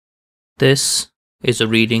This is a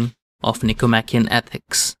reading of Nicomachean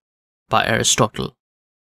Ethics by Aristotle.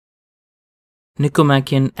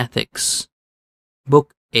 Nicomachean Ethics,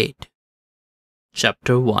 Book 8,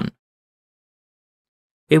 Chapter 1.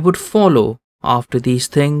 It would follow, after these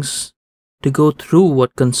things, to go through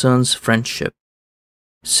what concerns friendship,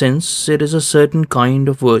 since it is a certain kind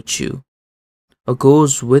of virtue, or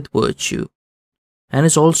goes with virtue, and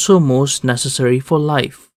is also most necessary for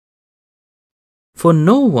life. For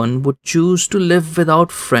no one would choose to live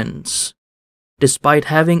without friends,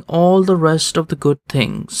 despite having all the rest of the good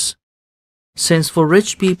things, since for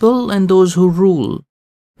rich people and those who rule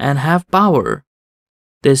and have power,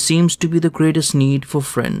 there seems to be the greatest need for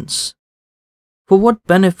friends. For what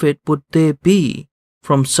benefit would there be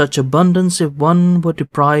from such abundance if one were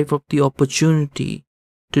deprived of the opportunity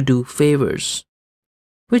to do favors,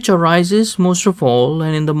 which arises most of all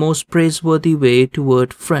and in the most praiseworthy way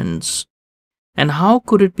toward friends? And how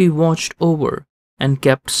could it be watched over and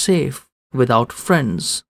kept safe without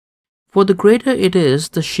friends? For the greater it is,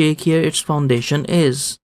 the shakier its foundation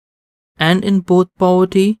is. And in both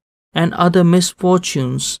poverty and other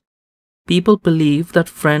misfortunes, people believe that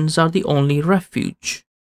friends are the only refuge.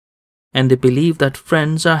 And they believe that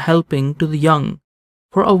friends are helping to the young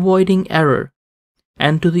for avoiding error,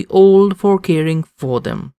 and to the old for caring for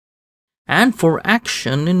them, and for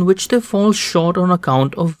action in which they fall short on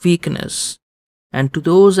account of weakness, and to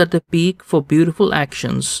those at the peak for beautiful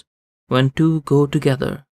actions when two go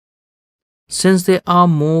together, since they are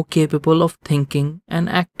more capable of thinking and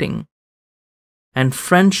acting. And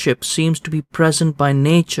friendship seems to be present by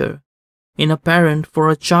nature in a parent for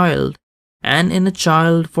a child, and in a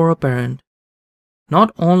child for a parent,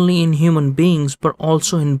 not only in human beings but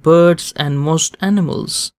also in birds and most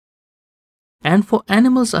animals, and for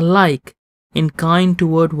animals alike in kind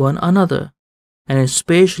toward one another, and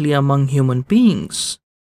especially among human beings,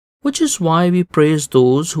 which is why we praise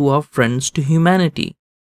those who are friends to humanity.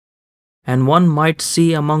 And one might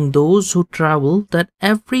see among those who travel that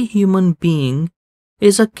every human being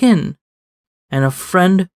is a kin and a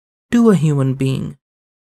friend to a human being.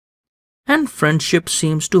 And friendship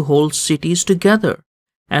seems to hold cities together,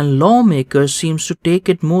 and lawmakers seems to take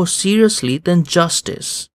it more seriously than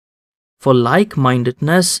justice, for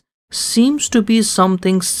like-mindedness seems to be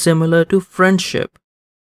something similar to friendship,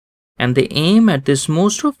 and they aim at this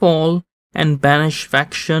most of all and banish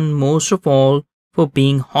faction most of all for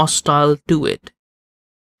being hostile to it.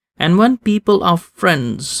 And when people are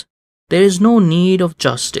friends, there is no need of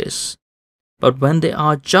justice, but when they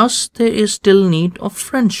are just, there is still need of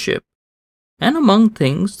friendship. And among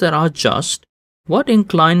things that are just, what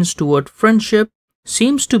inclines toward friendship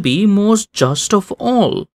seems to be most just of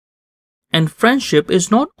all. And friendship is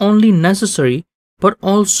not only necessary but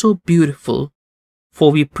also beautiful, for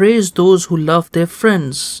we praise those who love their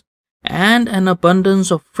friends, and an abundance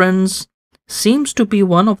of friends seems to be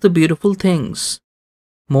one of the beautiful things.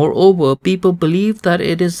 Moreover, people believe that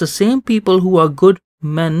it is the same people who are good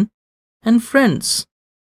men and friends.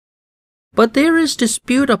 But there is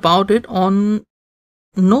dispute about it on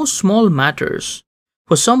no small matters,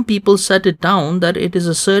 for some people set it down that it is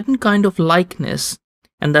a certain kind of likeness,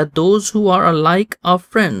 and that those who are alike are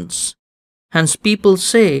friends. Hence people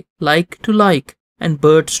say like to like, and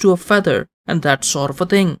birds to a feather, and that sort of a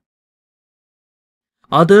thing.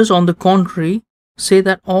 Others, on the contrary, say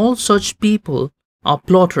that all such people are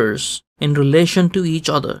plotters in relation to each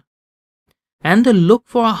other, and they look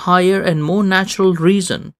for a higher and more natural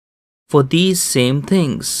reason for these same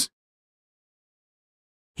things.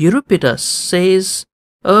 Euripides says,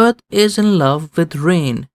 "Earth is in love with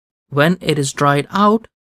rain when it is dried out,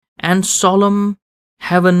 and solemn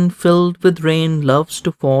heaven filled with rain loves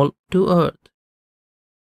to fall to earth."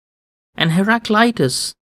 And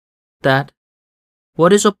Heraclitus, that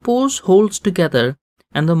what is opposed holds together,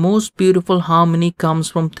 and the most beautiful harmony comes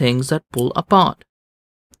from things that pull apart,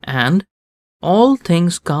 and all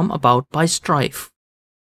things come about by strife.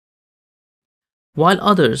 While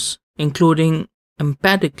others, including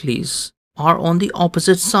Empedocles, are on the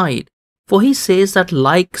opposite side, for he says that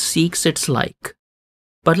like seeks its like.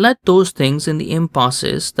 But let those things in the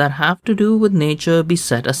impasses that have to do with nature be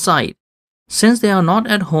set aside, since they are not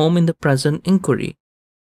at home in the present inquiry.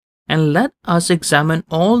 And let us examine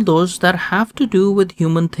all those that have to do with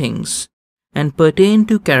human things, and pertain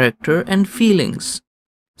to character and feelings,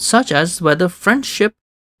 such as whether friendship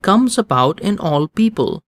comes about in all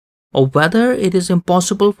people, or whether it is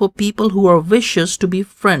impossible for people who are vicious to be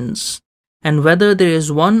friends, and whether there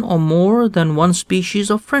is one or more than one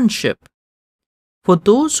species of friendship. For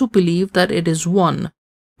those who believe that it is one,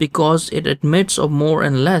 because it admits of more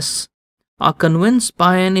and less, are convinced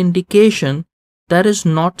by an indication that is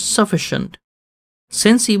not sufficient,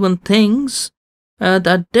 since even things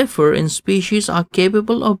that differ in species are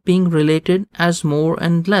capable of being related as more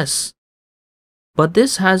and less. But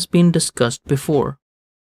this has been discussed before.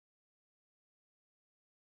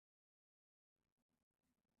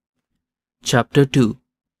 Chapter 2.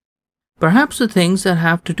 Perhaps the things that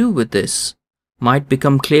have to do with this might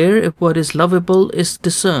become clear if what is lovable is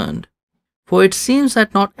discerned, for it seems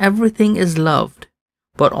that not everything is loved,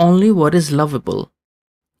 but only what is lovable,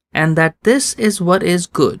 and that this is what is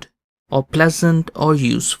good, or pleasant, or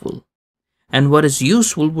useful. And what is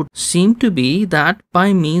useful would seem to be that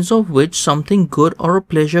by means of which something good or a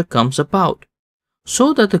pleasure comes about,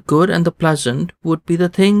 so that the good and the pleasant would be the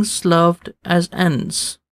things loved as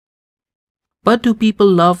ends. But do people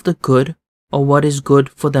love the good or what is good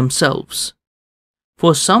for themselves?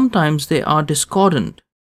 For sometimes they are discordant,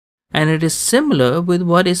 and it is similar with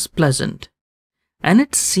what is pleasant. And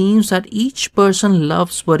it seems that each person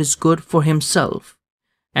loves what is good for himself,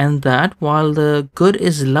 and that while the good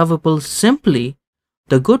is lovable simply,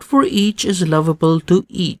 the good for each is lovable to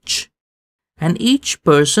each. And each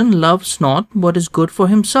person loves not what is good for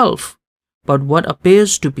himself, but what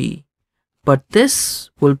appears to be. But this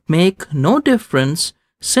will make no difference,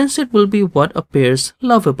 since it will be what appears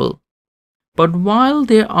lovable. But while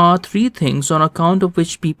there are three things on account of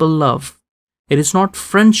which people love, it is not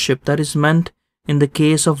friendship that is meant in the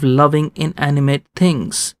case of loving inanimate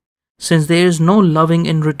things, since there is no loving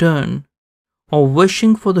in return, or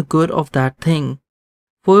wishing for the good of that thing.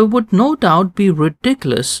 For it would no doubt be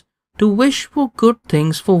ridiculous to wish for good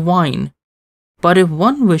things for wine. But if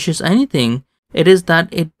one wishes anything, it is that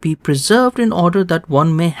it be preserved in order that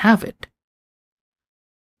one may have it.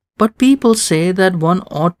 But people say that one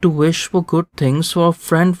ought to wish for good things for a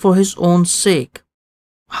friend for his own sake.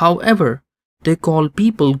 However, they call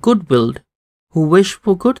people good-willed, who wish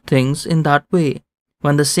for good things in that way,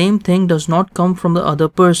 when the same thing does not come from the other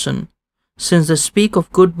person, since they speak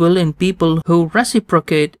of goodwill in people who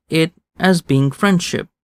reciprocate it as being friendship.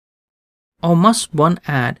 Or must one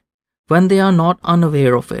add, when they are not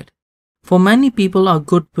unaware of it? For many people are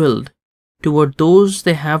good-willed toward those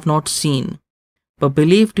they have not seen, but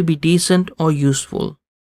believe to be decent or useful.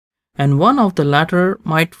 And one of the latter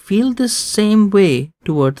might feel this same way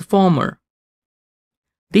toward the former.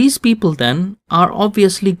 These people, then, are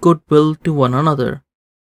obviously good-willed to one another.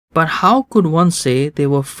 But how could one say they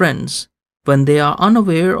were friends when they are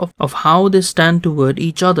unaware of how they stand toward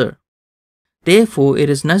each other? Therefore,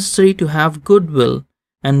 it is necessary to have goodwill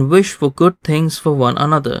and wish for good things for one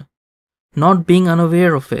another, not being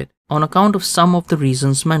unaware of it on account of some of the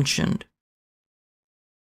reasons mentioned.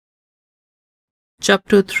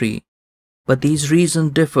 Chapter 3. But these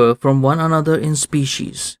reasons differ from one another in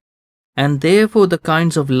species, and therefore the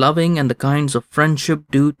kinds of loving and the kinds of friendship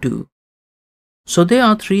do too. So there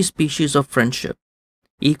are three species of friendship,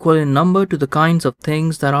 equal in number to the kinds of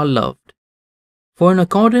things that are loved. For in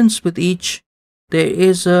accordance with each, there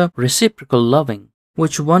is a reciprocal loving,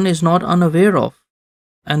 which one is not unaware of,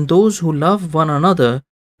 and those who love one another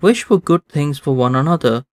wish for good things for one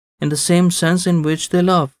another in the same sense in which they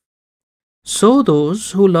love. So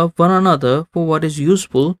those who love one another for what is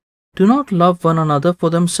useful do not love one another for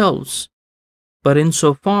themselves, but in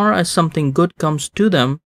so far as something good comes to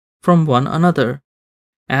them from one another.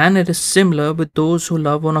 And it is similar with those who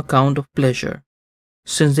love on account of pleasure,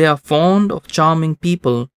 since they are fond of charming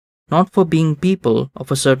people, not for being people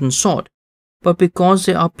of a certain sort, but because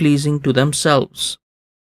they are pleasing to themselves.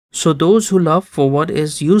 So those who love for what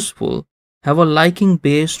is useful have a liking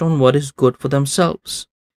based on what is good for themselves,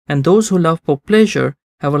 and those who love for pleasure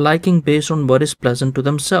have a liking based on what is pleasant to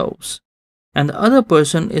themselves. And the other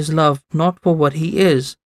person is loved not for what he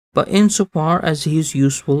is, but insofar as he is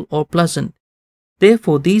useful or pleasant.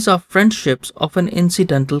 Therefore these are friendships of an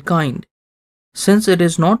incidental kind, since it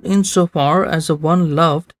is not insofar as the one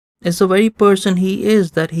loved is the very person he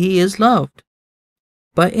is that he is loved,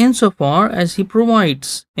 but insofar as he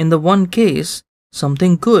provides, in the one case,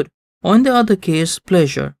 something good, or in the other case,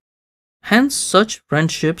 pleasure. Hence such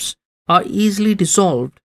friendships are easily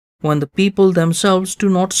dissolved when the people themselves do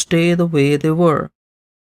not stay the way they were.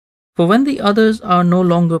 For when the others are no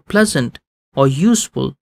longer pleasant or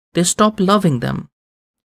useful, they stop loving them.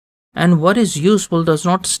 And what is useful does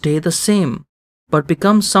not stay the same, but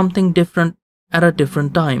becomes something different at a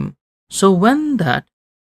different time. So when that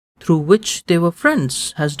through which they were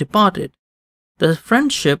friends has departed, the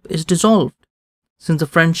friendship is dissolved, since the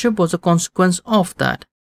friendship was a consequence of that.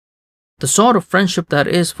 The sort of friendship that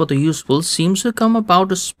is for the useful seems to come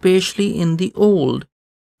about especially in the old,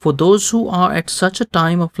 for those who are at such a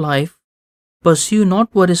time of life pursue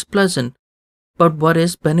not what is pleasant, but what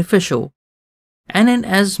is beneficial, and in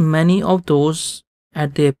as many of those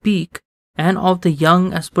at their peak, and of the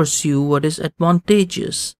young as pursue what is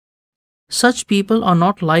advantageous. Such people are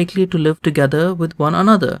not likely to live together with one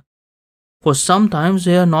another, for sometimes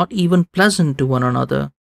they are not even pleasant to one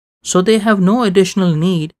another, so they have no additional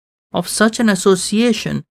need of such an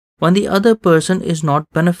association when the other person is not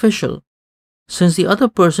beneficial, since the other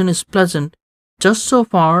person is pleasant just so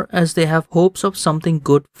far as they have hopes of something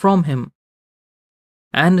good from him.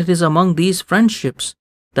 And it is among these friendships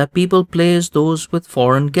that people place those with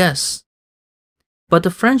foreign guests. But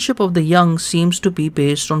the friendship of the young seems to be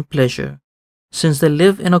based on pleasure, since they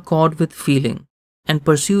live in accord with feeling, and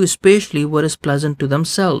pursue especially what is pleasant to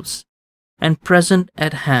themselves, and present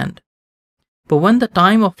at hand. But when the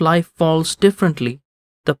time of life falls differently,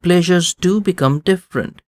 the pleasures do become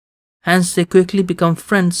different. Hence they quickly become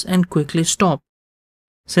friends and quickly stop,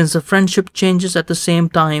 since the friendship changes at the same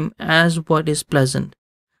time as what is pleasant,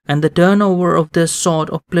 and the turnover of this sort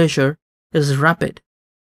of pleasure is rapid.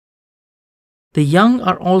 The young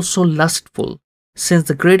are also lustful, since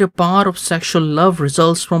the greater part of sexual love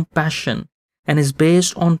results from passion and is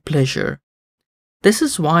based on pleasure. This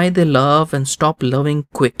is why they love and stop loving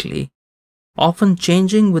quickly, often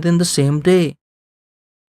changing within the same day.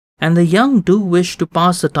 And the young do wish to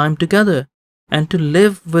pass the time together and to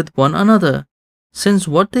live with one another, since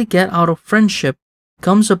what they get out of friendship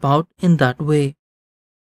comes about in that way.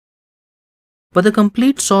 But the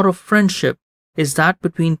complete sort of friendship is that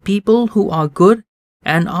between people who are good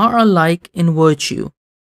and are alike in virtue,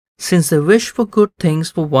 since they wish for good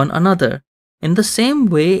things for one another in the same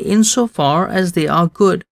way insofar as they are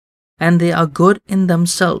good, and they are good in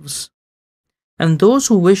themselves. And those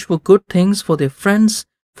who wish for good things for their friends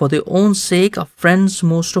for their own sake are friends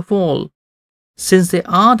most of all, since they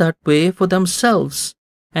are that way for themselves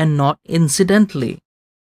and not incidentally.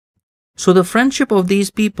 So the friendship of these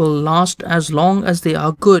people lasts as long as they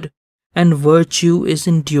are good and virtue is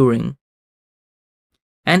enduring.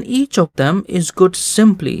 And each of them is good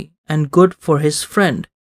simply and good for his friend,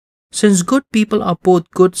 since good people are both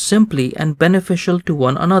good simply and beneficial to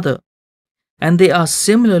one another, and they are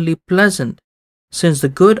similarly pleasant, since the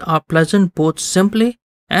good are pleasant both simply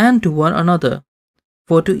and to one another,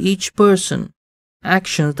 for to each person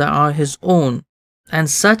actions that are his own, and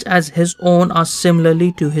such as his own are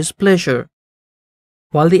similarly to his pleasure,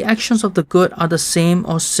 while the actions of the good are the same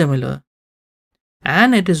or similar.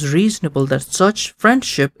 And it is reasonable that such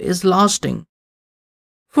friendship is lasting.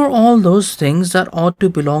 For all those things that ought to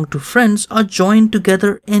belong to friends are joined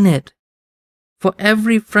together in it. For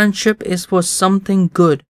every friendship is for something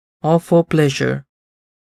good or for pleasure,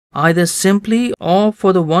 either simply or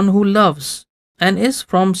for the one who loves, and is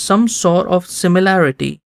from some sort of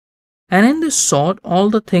similarity. And in this sort all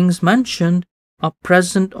the things mentioned are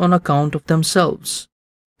present on account of themselves,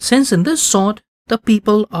 since in this sort the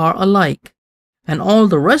people are alike, and all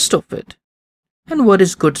the rest of it. And what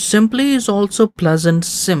is good simply is also pleasant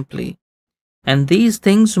simply, and these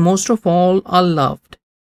things most of all are loved.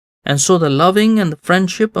 And so the loving and the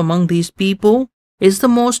friendship among these people is the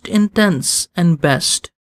most intense and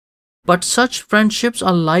best. But such friendships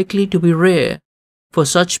are likely to be rare, for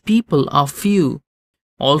such people are few.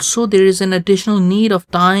 Also there is an additional need of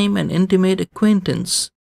time and intimate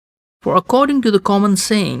acquaintance. For according to the common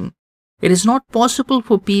saying, it is not possible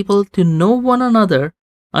for people to know one another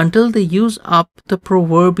until they use up the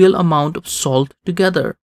proverbial amount of salt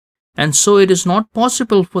together, and so it is not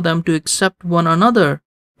possible for them to accept one another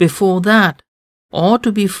before that, or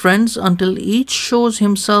to be friends until each shows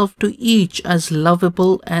himself to each as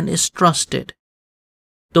lovable and is trusted.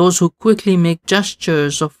 Those who quickly make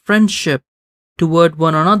gestures of friendship toward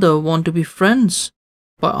one another want to be friends,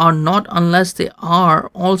 but are not unless they are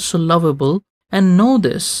also lovable and know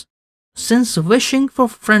this, since wishing for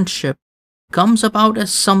friendship comes about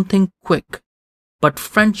as something quick, but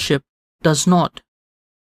friendship does not.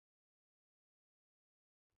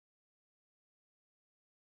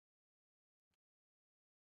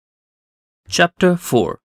 Chapter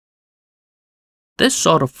 4. This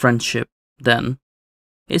sort of friendship, then,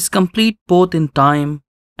 is complete both in time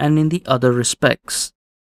and in the other respects,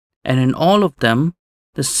 and in all of them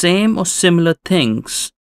the same or similar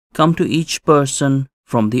things come to each person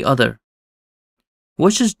from the other,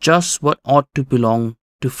 which is just what ought to belong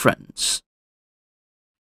to friends.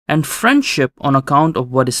 And friendship on account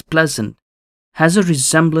of what is pleasant has a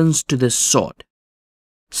resemblance to this sort,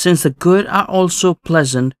 since the good are also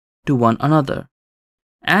pleasant to one another,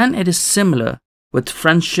 and it is similar with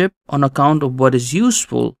friendship on account of what is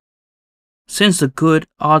useful, since the good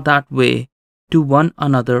are that way to one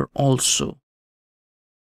another also.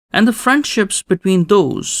 And the friendships between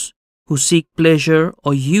those who seek pleasure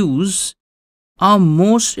or use are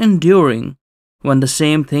most enduring when the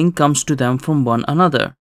same thing comes to them from one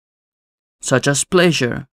another, such as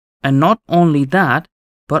pleasure, and not only that,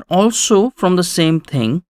 but also from the same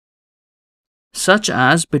thing, such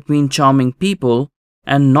as between charming people,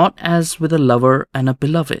 and not as with a lover and a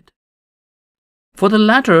beloved. For the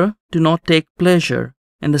latter do not take pleasure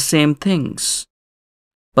in the same things,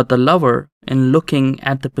 but the lover in looking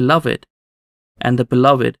at the beloved, and the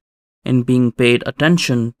beloved in being paid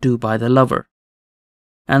attention to by the lover.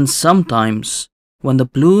 And sometimes, when the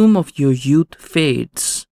bloom of your youth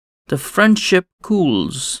fades, the friendship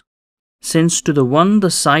cools, since to the one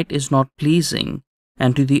the sight is not pleasing,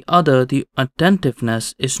 and to the other the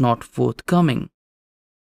attentiveness is not forthcoming.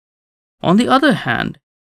 On the other hand,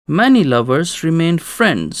 many lovers remain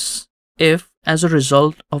friends if, as a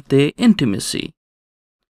result of their intimacy,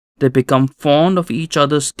 they become fond of each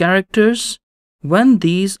other's characters when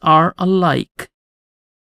these are alike.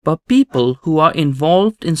 But people who are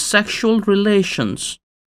involved in sexual relations,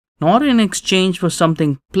 not in exchange for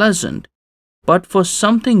something pleasant, but for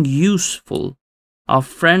something useful, are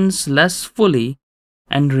friends less fully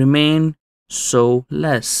and remain so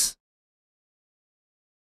less.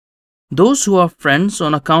 Those who are friends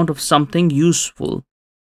on account of something useful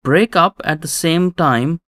break up at the same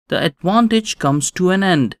time the advantage comes to an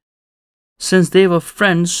end, since they were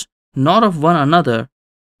friends not of one another,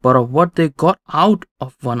 but of what they got out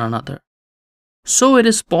of one another. So it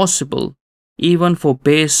is possible, even for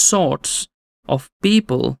base sorts of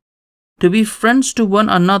people, to be friends to one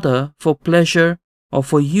another for pleasure or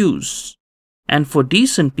for use, and for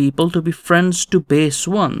decent people to be friends to base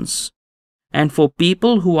ones, and for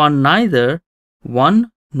people who are neither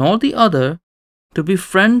one nor the other to be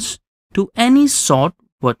friends to any sort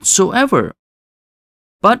whatsoever.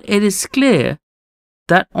 But it is clear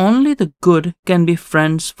that only the good can be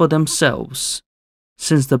friends for themselves,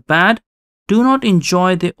 since the bad do not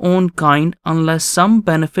enjoy their own kind unless some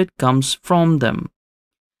benefit comes from them,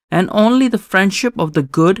 and only the friendship of the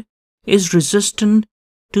good is resistant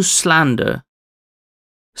to slander,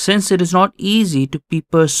 since it is not easy to be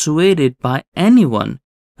persuaded by anyone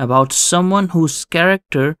about someone whose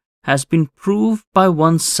character has been proved by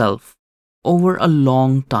oneself over a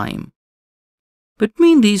long time.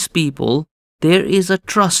 Between these people, there is a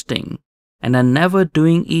trusting and a never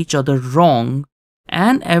doing each other wrong,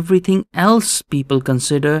 and everything else people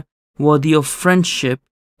consider worthy of friendship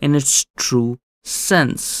in its true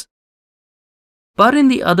sense. But in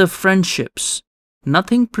the other friendships,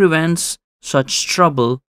 nothing prevents such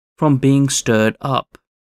trouble from being stirred up,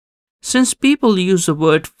 since people use the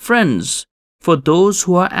word friends for those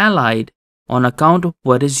who are allied on account of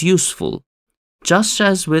what is useful, just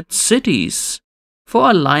as with cities, for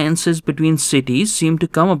alliances between cities seem to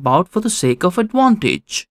come about for the sake of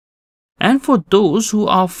advantage, and for those who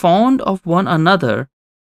are fond of one another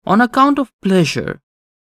on account of pleasure,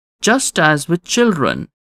 just as with children.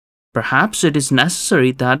 Perhaps it is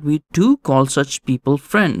necessary that we do call such people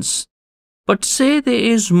friends, but say there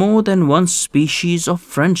is more than one species of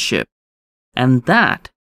friendship, and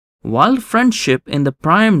that, while friendship in the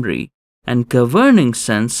primary and governing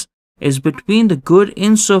sense is between the good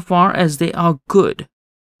insofar as they are good,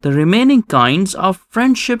 the remaining kinds are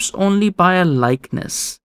friendships only by a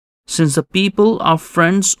likeness, since the people are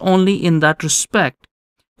friends only in that respect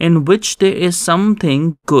in which there is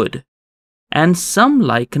something good, and some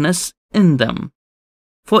likeness in them.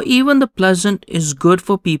 For even the pleasant is good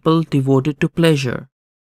for people devoted to pleasure.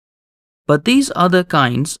 But these other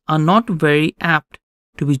kinds are not very apt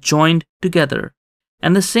to be joined together,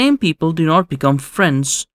 and the same people do not become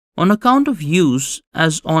friends on account of use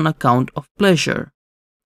as on account of pleasure,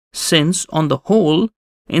 since on the whole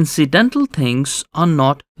incidental things are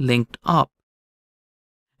not linked up.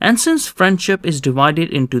 And since friendship is divided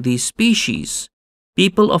into these species,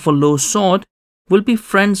 people of a low sort will be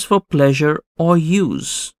friends for pleasure or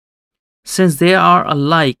use, since they are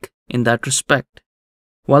alike in that respect,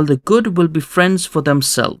 while the good will be friends for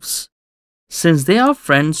themselves, since they are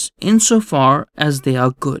friends insofar as they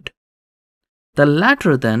are good. The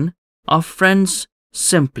latter, then, are friends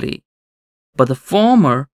simply, but the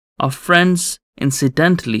former are friends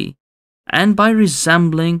incidentally and by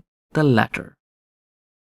resembling the latter.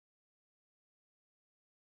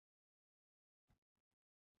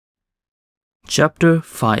 Chapter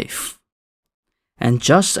 5. And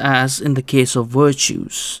just as in the case of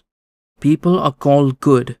virtues, people are called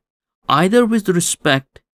good either with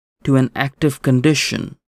respect to an active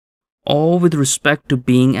condition or with respect to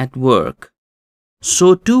being at work,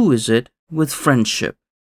 so too is it with friendship.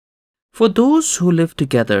 For those who live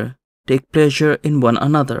together take pleasure in one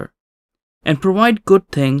another and provide good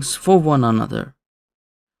things for one another,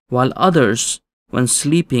 while others when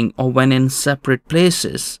sleeping or when in separate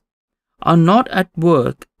places, are not at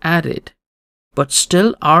work at it, but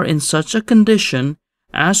still are in such a condition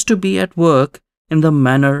as to be at work in the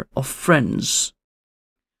manner of friends.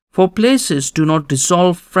 For places do not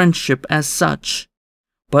dissolve friendship as such,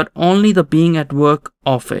 but only the being at work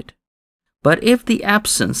of it. But if the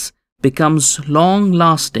absence becomes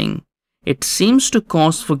long-lasting, it seems to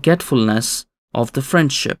cause forgetfulness of the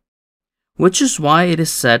friendship, which is why it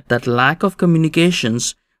is said that lack of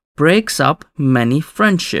communications breaks up many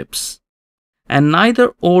friendships. And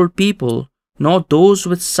neither old people nor those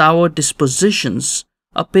with sour dispositions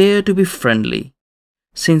appear to be friendly,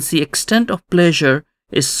 since the extent of pleasure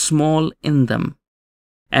is small in them,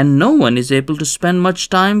 and no one is able to spend much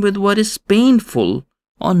time with what is painful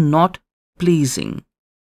or not pleasing.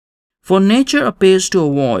 For nature appears to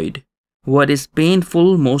avoid what is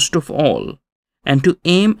painful most of all, and to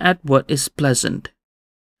aim at what is pleasant.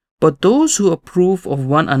 But those who approve of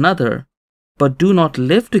one another, but do not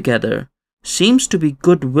live together, seems to be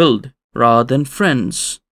good-willed rather than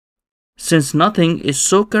friends, since nothing is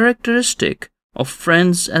so characteristic of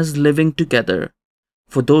friends as living together,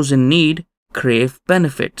 for those in need crave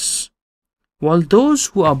benefits, while those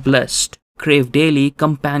who are blessed crave daily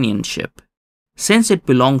companionship, since it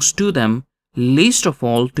belongs to them least of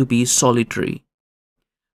all to be solitary.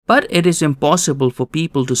 But it is impossible for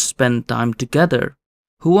people to spend time together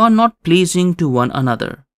who are not pleasing to one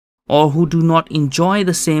another, or who do not enjoy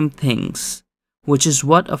the same things, which is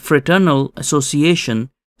what a fraternal association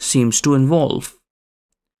seems to involve.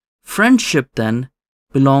 Friendship, then,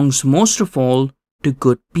 belongs most of all to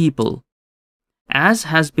good people, as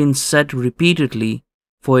has been said repeatedly,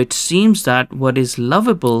 for it seems that what is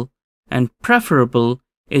lovable and preferable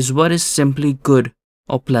is what is simply good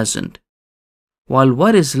or pleasant, while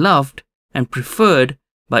what is loved and preferred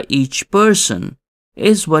by each person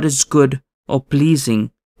is what is good or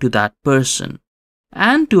pleasing to that person.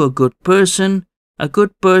 And to a good person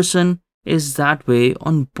is that way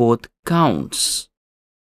on both counts.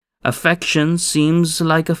 Affection seems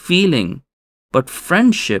like a feeling, but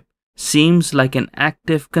friendship seems like an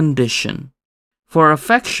active condition. For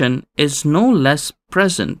affection is no less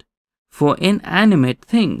present for inanimate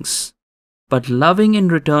things, but loving in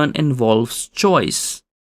return involves choice,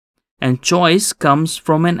 and choice comes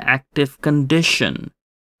from an active condition.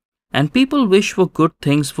 And people wish for good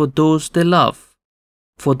things for those they love,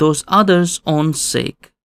 for those others' own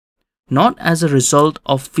sake, not as a result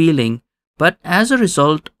of feeling, but as a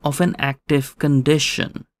result of an active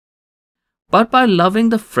condition. But by loving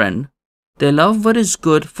the friend, they love what is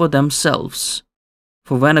good for themselves.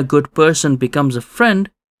 For when a good person becomes a friend,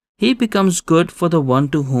 he becomes good for the one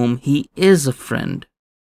to whom he is a friend.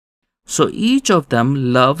 So each of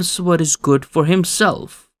them loves what is good for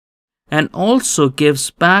himself, and also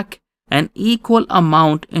gives back an equal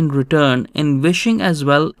amount in return in wishing as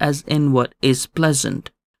well as in what is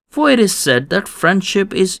pleasant. For it is said that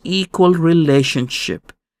friendship is equal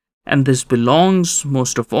relationship, and this belongs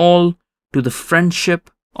most of all to the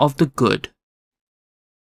friendship of the good.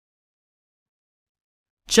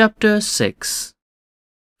 Chapter 6.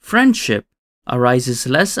 Friendship arises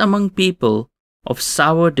less among people of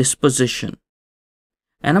sour disposition,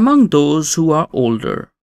 and among those who are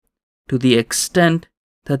older, to the extent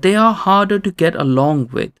that they are harder to get along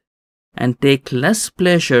with, and take less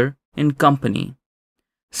pleasure in company,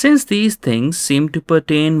 since these things seem to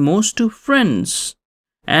pertain most to friends,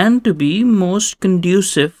 and to be most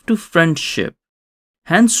conducive to friendship.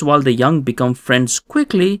 Hence, while the young become friends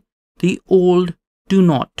quickly, the old do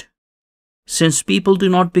not, since people do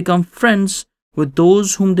not become friends with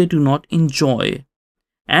those whom they do not enjoy,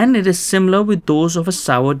 and it is similar with those of a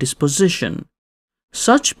sour disposition.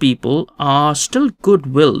 Such people are still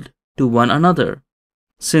good-willed to one another,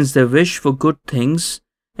 since they wish for good things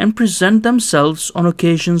and present themselves on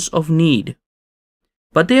occasions of need.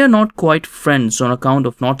 But they are not quite friends on account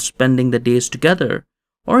of not spending the days together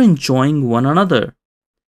or enjoying one another,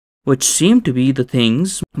 which seem to be the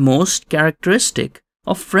things most characteristic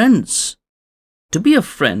of friends. To be a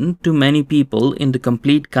friend to many people in the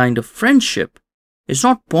complete kind of friendship is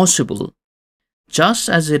not possible, just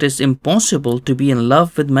as it is impossible to be in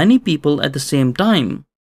love with many people at the same time,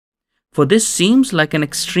 for this seems like an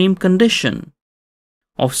extreme condition,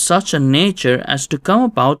 of such a nature as to come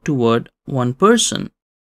about toward one person,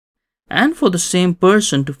 and for the same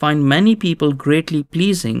person to find many people greatly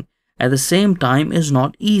pleasing at the same time is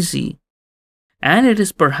not easy, and it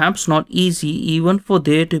is perhaps not easy even for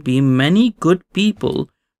there to be many good people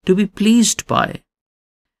to be pleased by.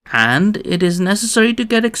 And it is necessary to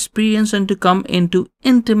get experience and to come into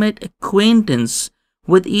intimate acquaintance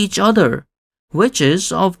with each other which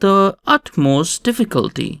is of the utmost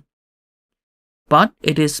difficulty. But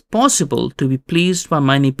it is possible to be pleased by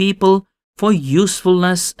many people for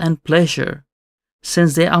usefulness and pleasure,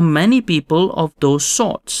 since there are many people of those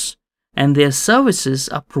sorts, and their services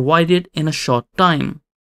are provided in a short time.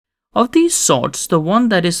 Of these sorts, the one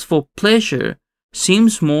that is for pleasure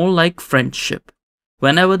seems more like friendship,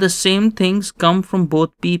 whenever the same things come from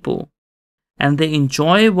both people, and they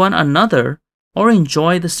enjoy one another or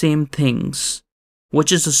enjoy the same things,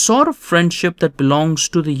 which is a sort of friendship that belongs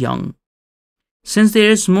to the young, since there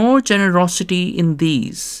is more generosity in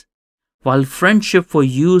these, while friendship for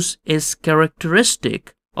use is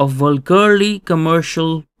characteristic of vulgarly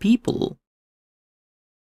commercial people.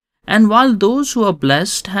 And while those who are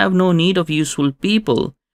blessed have no need of useful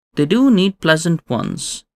people, they do need pleasant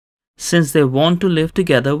ones, since they want to live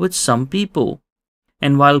together with some people.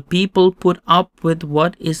 And while people put up with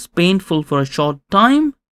what is painful for a short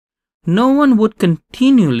time, no one would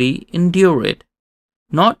continually endure it,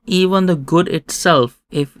 not even the good itself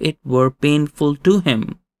if it were painful to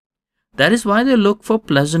him. That is why they look for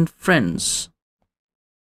pleasant friends.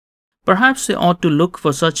 Perhaps they ought to look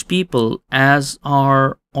for such people as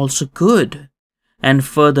are also good, and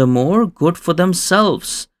furthermore good for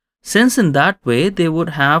themselves, since in that way they would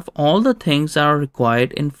have all the things that are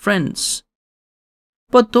required in friends.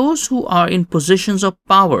 But those who are in positions of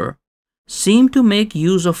power seem to make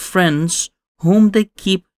use of friends whom they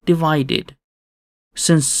keep divided,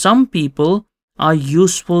 since some people are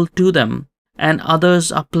useful to them and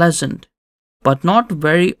others are pleasant, but not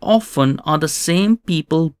very often are the same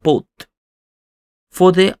people both.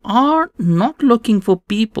 For they are not looking for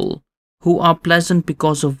people who are pleasant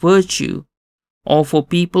because of virtue, or for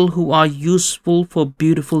people who are useful for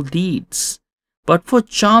beautiful deeds, but for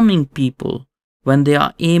charming people when they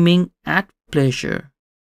are aiming at pleasure,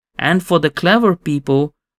 and for the clever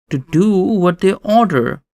people to do what they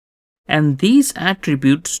order. And these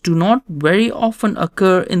attributes do not very often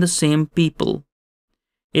occur in the same people.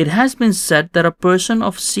 It has been said that a person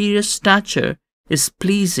of serious stature is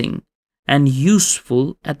pleasing and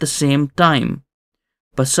useful at the same time,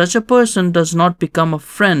 but such a person does not become a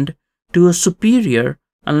friend to a superior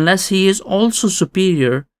unless he is also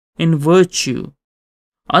superior in virtue.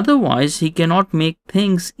 Otherwise, he cannot make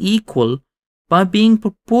things equal by being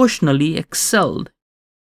proportionally excelled.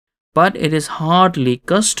 But it is hardly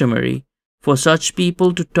customary for such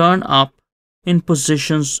people to turn up in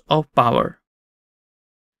positions of power.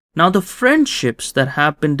 Now, the friendships that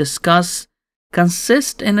have been discussed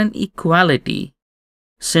consist in an equality,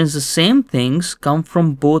 since the same things come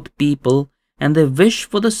from both people and they wish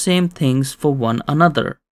for the same things for one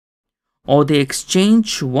another, or they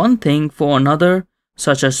exchange one thing for another,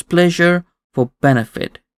 such as pleasure for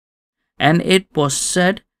benefit. And it was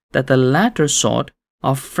said that the latter sort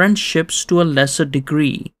are friendships to a lesser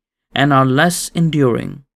degree and are less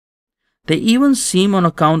enduring. They even seem on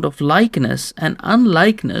account of likeness and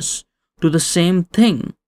unlikeness to the same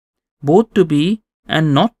thing, both to be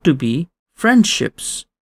and not to be friendships,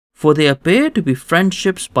 for they appear to be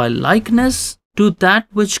friendships by likeness to that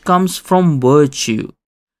which comes from virtue,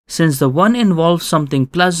 since the one involves something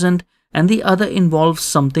pleasant and the other involves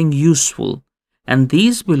something useful, and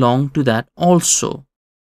these belong to that also.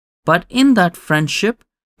 But in that friendship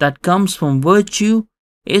that comes from virtue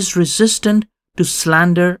is resistant to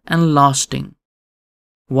slander and lasting.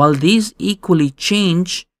 While these equally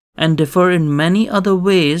change and differ in many other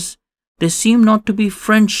ways, they seem not to be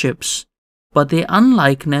friendships, but their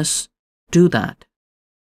unlikeness do that.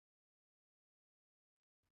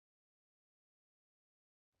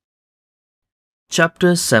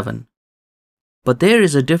 Chapter 7. But there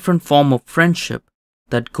is a different form of friendship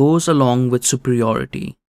that goes along with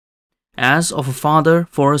superiority, as of a father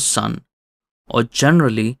for a son, or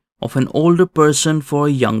generally of an older person for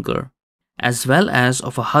a younger, as well as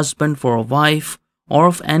of a husband for a wife, or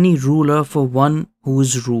of any ruler for one who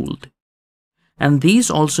is ruled. And these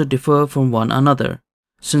also differ from one another,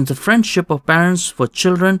 since the friendship of parents for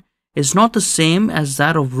children is not the same as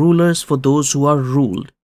that of rulers for those who are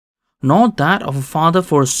ruled, nor that of a father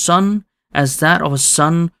for a son as that of a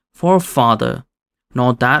son for a father,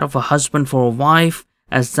 nor that of a husband for a wife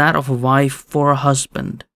as that of a wife for a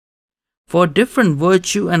husband. For a different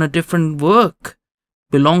virtue and a different work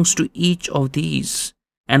belongs to each of these,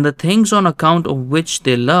 and the things on account of which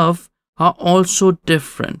they love are also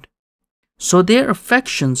different. So their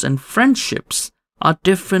affections and friendships are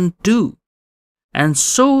different too, and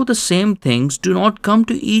so the same things do not come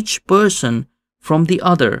to each person from the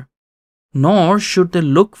other, nor should they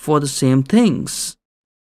look for the same things.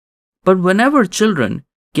 But whenever children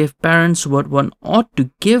give parents what one ought to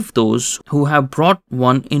give those who have brought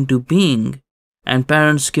one into being, and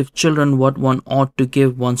parents give children what one ought to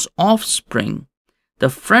give one's offspring, the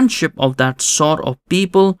friendship of that sort of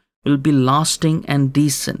people will be lasting and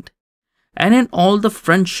decent. And in all the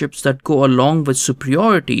friendships that go along with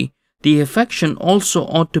superiority, the affection also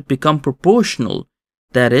ought to become proportional,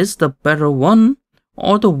 that is, the better one,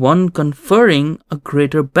 or the one conferring a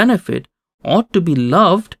greater benefit, ought to be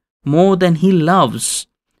loved more than he loves,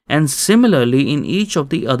 and similarly in each of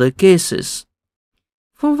the other cases.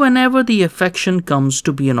 For whenever the affection comes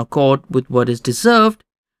to be in accord with what is deserved,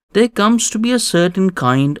 there comes to be a certain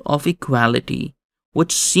kind of equality,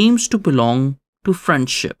 which seems to belong to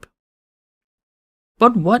friendship.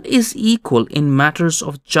 But what is equal in matters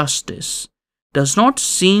of justice does not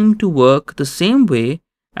seem to work the same way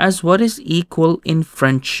as what is equal in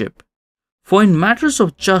friendship. For in matters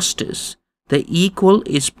of justice, the equal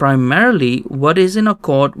is primarily what is in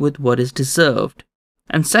accord with what is deserved,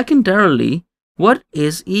 and secondarily, what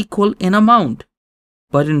is equal in amount.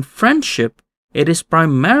 But in friendship, it is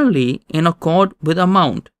primarily in accord with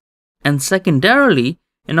amount, and secondarily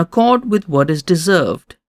in accord with what is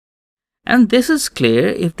deserved. And this is clear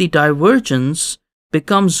if the divergence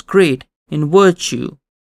becomes great in virtue,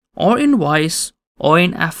 or in vice, or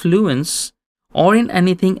in affluence, or in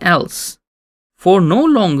anything else. For no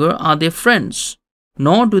longer are they friends,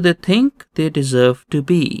 nor do they think they deserve to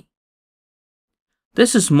be.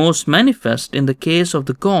 This is most manifest in the case of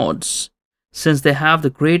the gods, since they have the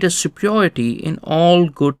greatest superiority in all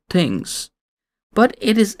good things. But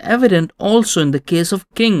it is evident also in the case of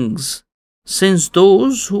kings, since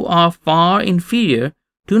those who are far inferior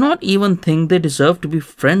do not even think they deserve to be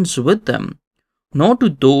friends with them, nor do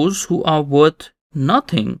those who are worth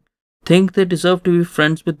nothing think they deserve to be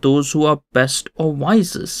friends with those who are best or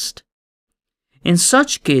wisest. In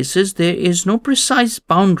such cases, there is no precise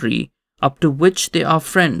boundary up to which they are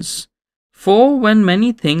friends, for when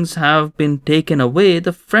many things have been taken away,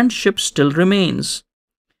 the friendship still remains.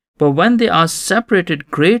 But when they are separated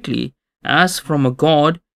greatly, as from a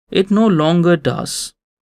god, it no longer does.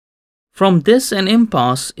 From this an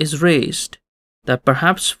impasse is raised, that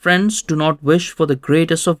perhaps friends do not wish for the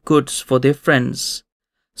greatest of goods for their friends,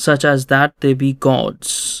 such as that they be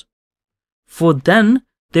gods. For then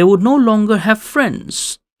they would no longer have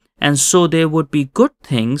friends, and so there would be good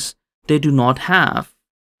things they do not have,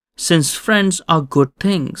 since friends are good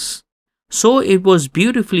things. So it was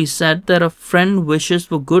beautifully said that a friend wishes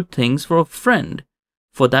for good things for a friend,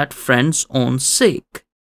 for that friend's own sake.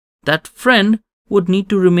 That friend would need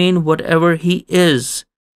to remain whatever he is.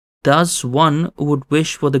 Thus one would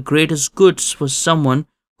wish for the greatest goods for someone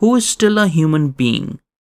who is still a human being.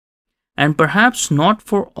 And perhaps not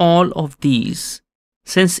for all of these,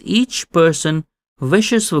 since each person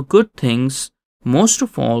wishes for good things, most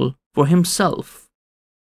of all for himself.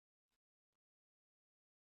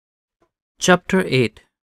 Chapter 8.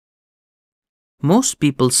 Most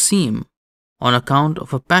people seem, on account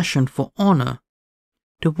of a passion for honor,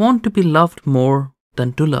 to want to be loved more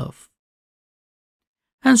than to love.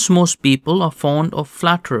 Hence most people are fond of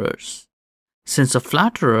flatterers, since a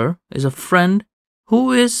flatterer is a friend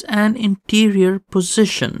who is an interior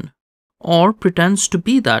position, or pretends to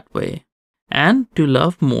be that way, and to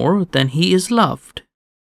love more than he is loved.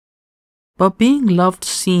 But being loved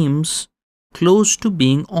seems close to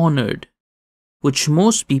being honored, which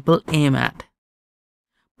most people aim at.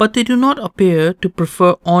 But they do not appear to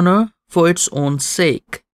prefer honor for its own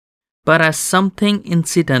sake, but as something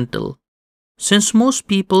incidental, since most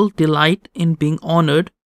people delight in being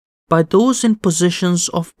honored by those in positions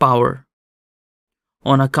of power,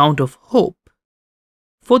 on account of hope,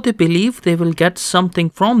 for they believe they will get something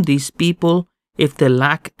from these people if they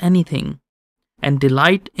lack anything, and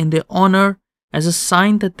delight in their honor as a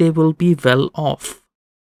sign that they will be well off.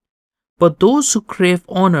 But those who crave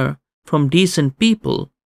honor from decent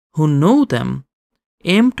people, who know them,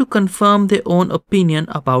 aim to confirm their own opinion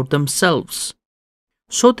about themselves.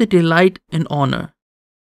 So they delight in honor,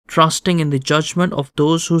 trusting in the judgment of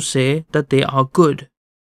those who say that they are good.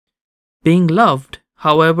 Being loved,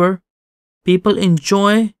 however, people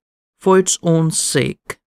enjoy for its own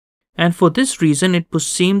sake, and for this reason it would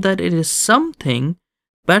seem that it is something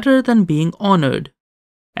better than being honored,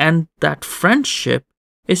 and that friendship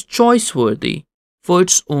is choice-worthy for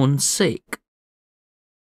its own sake.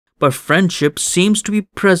 But friendship seems to be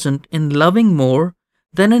present in loving more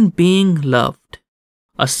than in being loved.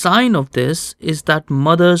 A sign of this is that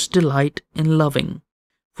mothers delight in loving,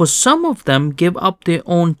 for some of them give up their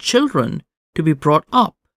own children to be brought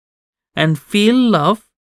up, and feel love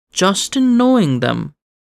just in knowing them,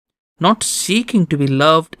 not seeking to be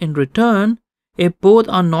loved in return if both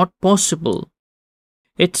are not possible.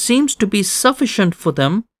 It seems to be sufficient for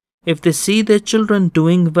them if they see their children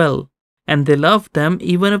doing well, and they love them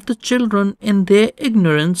even if the children in their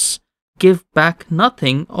ignorance give back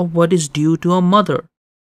nothing of what is due to a mother.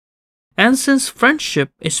 And since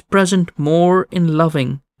friendship is present more in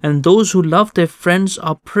loving, and those who love their friends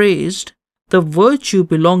are praised, the virtue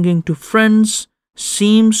belonging to friends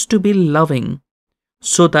seems to be loving,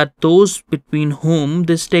 so that those between whom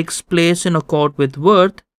this takes place in accord with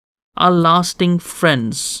worth are lasting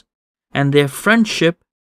friends, and their friendship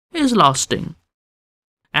is lasting.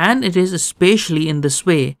 And it is especially in this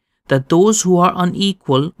way that those who are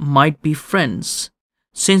unequal might be friends,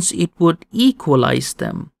 since it would equalize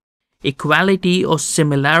them. Equality or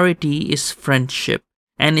similarity is friendship,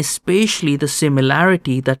 and especially the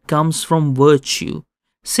similarity that comes from virtue,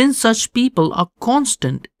 since such people are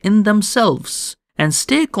constant in themselves and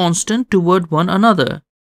stay constant toward one another.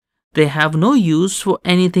 They have no use for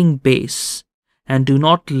anything base, and do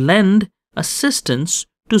not lend assistance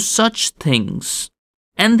to such things,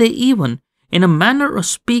 and they even, in a manner of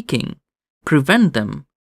speaking, prevent them,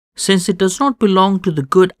 since it does not belong to the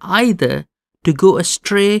good either to go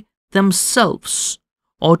astray themselves,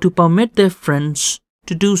 or to permit their friends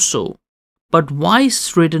to do so. But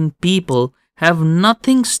wise-ridden people have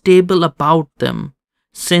nothing stable about them,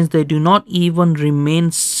 since they do not even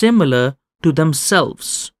remain similar to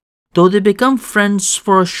themselves, though they become friends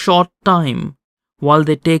for a short time, while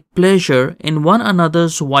they take pleasure in one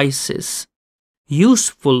another's vices.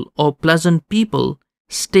 Useful or pleasant people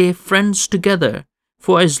stay friends together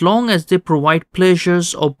for as long as they provide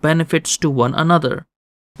pleasures or benefits to one another.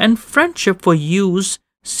 And friendship for use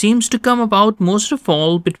seems to come about most of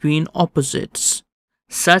all between opposites,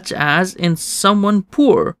 such as in someone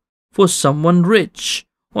poor for someone rich,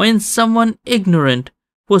 or in someone ignorant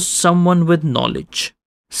for someone with knowledge,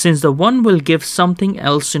 since the one will give something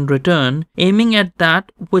else in return, aiming at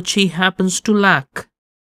that which he happens to lack.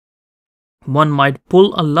 One might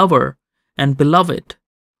pull a lover and beloved,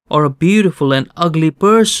 or a beautiful and ugly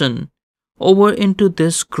person, over into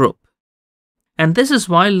this group. And this is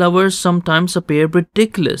why lovers sometimes appear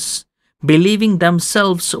ridiculous, believing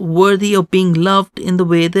themselves worthy of being loved in the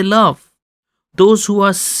way they love. Those who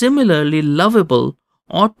are similarly lovable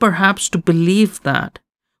ought perhaps to believe that,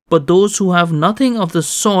 but those who have nothing of the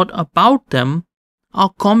sort about them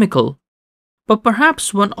are comical. But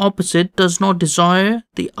perhaps one opposite does not desire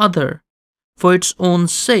the other for its own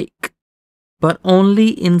sake, but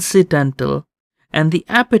only incidental, and the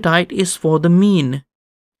appetite is for the mean.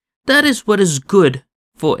 That is what is good,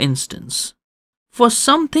 for instance, for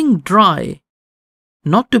something dry,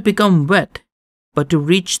 not to become wet, but to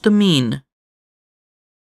reach the mean.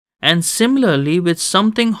 And similarly with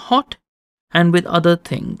something hot and with other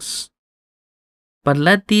things. But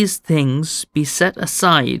let these things be set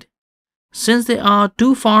aside, since they are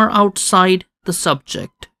too far outside the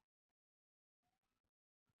subject.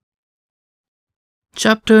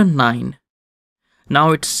 Chapter 9.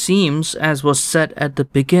 Now it seems, as was said at the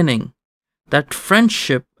beginning, that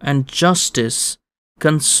friendship and justice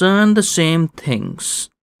concern the same things,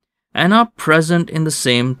 and are present in the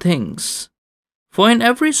same things. For in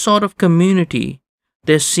every sort of community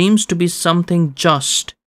there seems to be something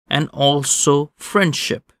just and also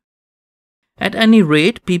friendship. At any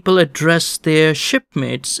rate, people address their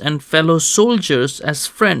shipmates and fellow soldiers as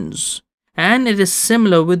friends, and it is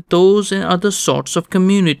similar with those in other sorts of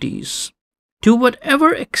communities, to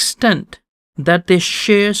whatever extent that they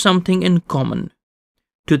share something in common.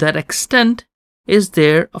 To that extent is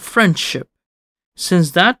there a friendship,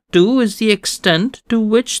 since that too is the extent to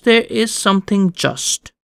which there is something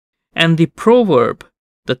just. And the proverb,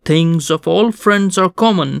 "The things of all friends are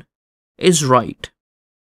common," is right,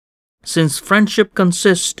 since friendship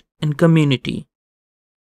consists in community.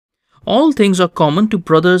 All things are common to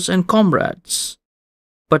brothers and comrades,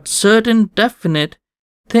 but certain definite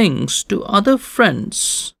things to other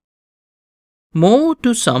friends, more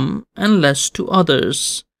to some and less to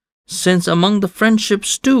others, since among the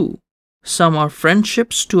friendships too, some are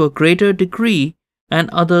friendships to a greater degree and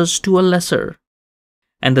others to a lesser.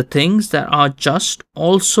 And the things that are just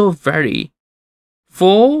also vary,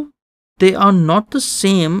 for they are not the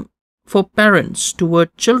same for parents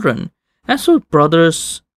toward children as for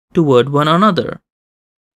brothers toward one another,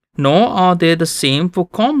 nor are they the same for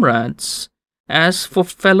comrades as for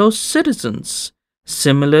fellow citizens,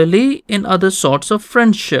 similarly in other sorts of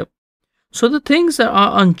friendship. So the things that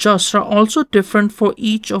are unjust are also different for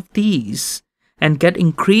each of these, and get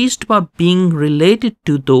increased by being related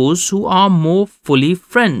to those who are more fully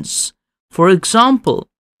friends. For example,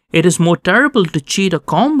 it is more terrible to cheat a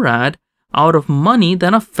comrade out of money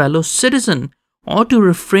than a fellow citizen, or to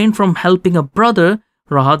refrain from helping a brother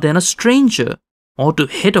rather than a stranger. or to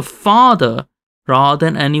hit a father rather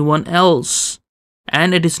than anyone else.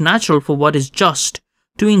 And it is natural for what is just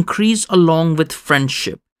to increase along with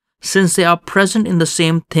friendship, since they are present in the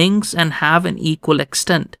same things and have an equal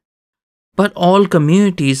extent. But all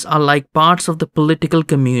communities are like parts of the political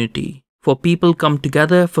community, for people come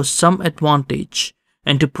together for some advantage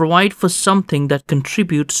and to provide for something that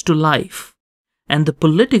contributes to life. And the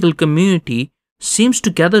political community seems to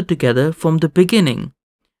gather together from the beginning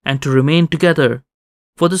and to remain together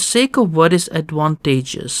for the sake of what is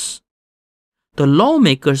advantageous. The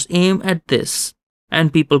lawmakers aim at this,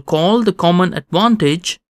 and people call the common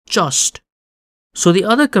advantage just. So the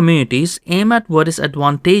other communities aim at what is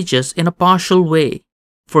advantageous in a partial way.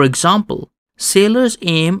 For example, sailors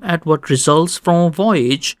aim at what results from a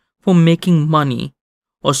voyage for making money,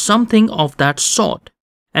 or something of that sort,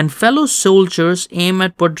 and fellow soldiers aim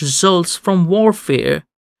at what results from warfare,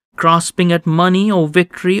 grasping at money or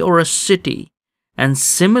victory or a city, and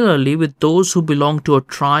similarly with those who belong to a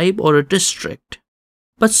tribe or a district.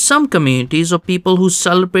 But some communities or people who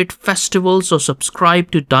celebrate festivals or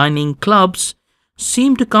subscribe to dining clubs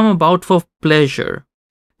seem to come about for pleasure,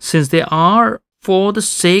 since they are for the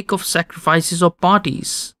sake of sacrifices or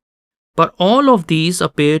parties. But all of these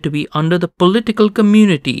appear to be under the political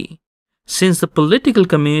community, since the political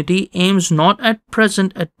community aims not at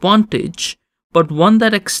present advantage, but one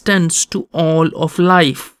that extends to all of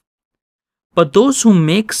life. But those who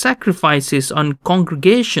make sacrifices on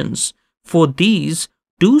congregations for these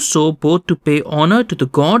do so both to pay honor to the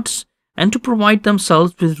gods and to provide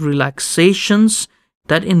themselves with relaxations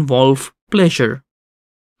that involve pleasure.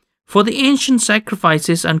 For the ancient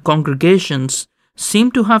sacrifices and congregations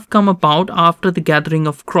seem to have come about after the gathering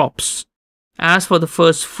of crops, as for the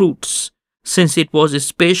first fruits, since it was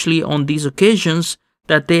especially on these occasions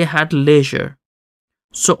that they had leisure.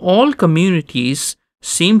 So all communities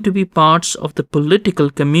seem to be parts of the political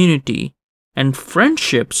community, and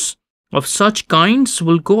friendships of such kinds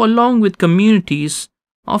will go along with communities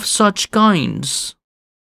of such kinds.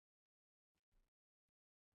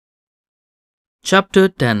 Chapter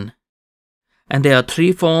 10. And there are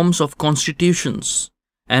 3 forms of constitutions,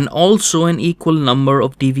 and also an equal number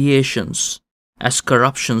of deviations, as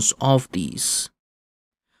corruptions of these.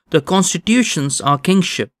 The constitutions are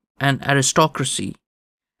kingship and aristocracy,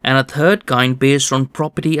 and a third kind based on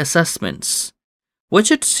property assessments, which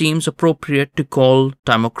it seems appropriate to call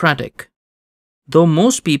democratic, though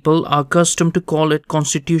most people are accustomed to call it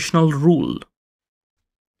constitutional rule.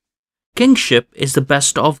 Kingship is the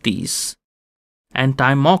best of these, and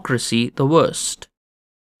democracy the worst.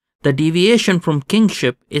 The deviation from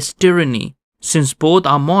kingship is tyranny, since both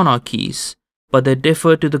are monarchies, but they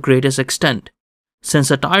differ to the greatest extent, since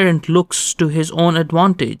a tyrant looks to his own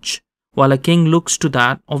advantage, while a king looks to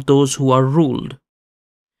that of those who are ruled.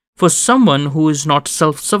 For someone who is not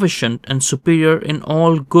self-sufficient and superior in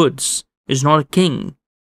all goods is not a king,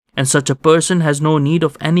 and such a person has no need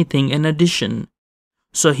of anything in addition.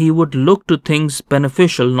 So he would look to things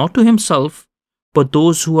beneficial not to himself, but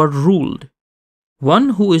those who are ruled. One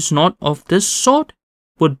who is not of this sort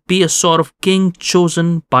would be a sort of king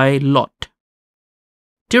chosen by lot.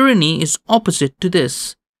 Tyranny is opposite to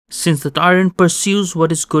this, since the tyrant pursues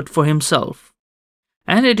what is good for himself.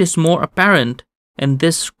 And it is more apparent in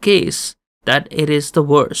this case that it is the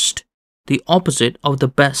worst. The opposite of the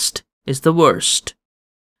best is the worst.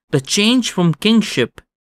 The change from kingship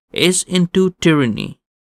is into tyranny,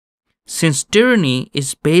 since tyranny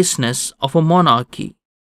is baseness of a monarchy,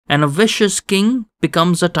 and a vicious king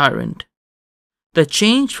becomes a tyrant. The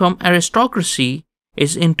change from aristocracy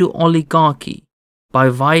is into oligarchy, by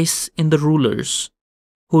vice in the rulers,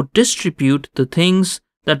 who distribute the things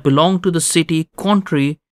that belong to the city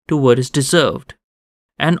contrary to what is deserved,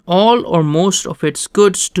 and all or most of its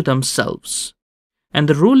goods to themselves, and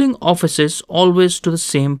the ruling offices always to the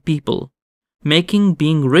same people, making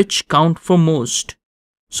being rich count for most.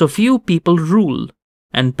 So few people rule,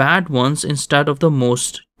 and bad ones instead of the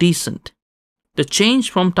most decent. The change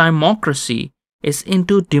from timocracy is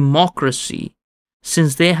into democracy,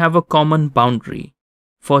 since they have a common boundary.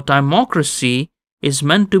 For timocracy is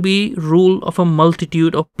meant to be rule of a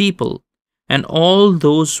multitude of people, and all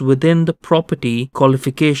those within the property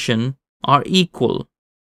qualification are equal.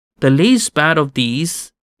 The least bad of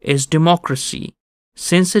these is democracy,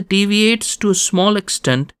 since it deviates to a small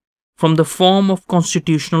extent from the form of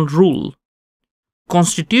constitutional rule.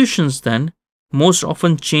 Constitutions, then, most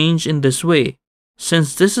often change in this way,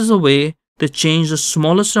 since this is a way they change the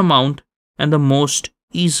smallest amount and the most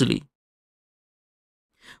easily.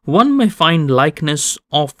 One may find likeness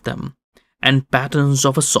of them, and patterns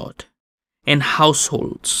of a sort, in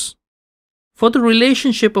households. For the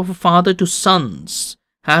relationship of a father to sons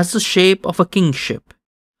has the shape of a kingship,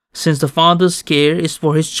 since the father's care is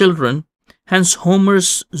for his children. Hence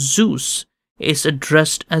Homer's Zeus is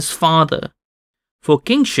addressed as father, for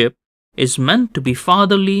kingship is meant to be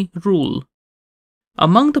fatherly rule.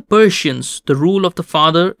 Among the Persians, the rule of the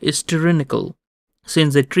father is tyrannical,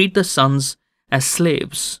 since they treat the sons as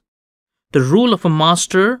slaves. The rule of a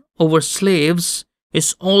master over slaves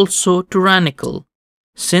is also tyrannical,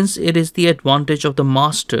 since it is the advantage of the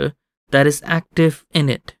master that is active in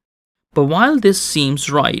it. But while this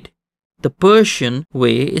seems right, the Persian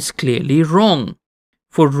way is clearly wrong,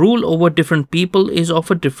 for rule over different people is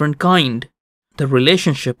of a different kind. The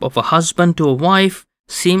relationship of a husband to a wife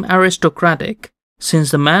seems aristocratic,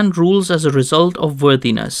 since the man rules as a result of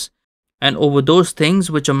worthiness, and over those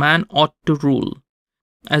things which a man ought to rule.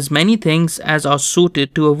 As many things as are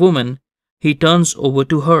suited to a woman, he turns over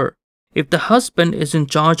to her. If the husband is in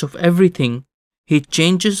charge of everything, he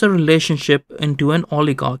changes the relationship into an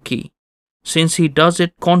oligarchy, since he does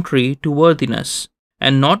it contrary to worthiness,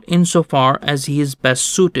 and not insofar as he is best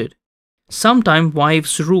suited. Sometimes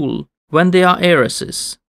wives rule when they are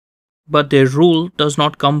heiresses, but their rule does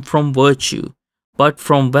not come from virtue, but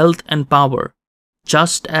from wealth and power,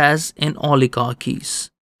 just as in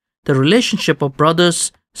oligarchies. The relationship of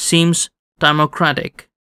brothers seems timocratic,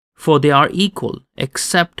 for they are equal,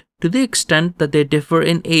 except to the extent that they differ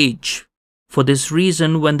in age. For this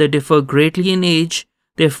reason, when they differ greatly in age,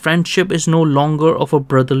 their friendship is no longer of a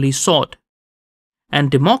brotherly sort.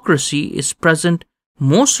 And democracy is present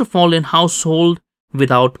most of all in households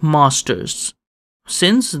without masters,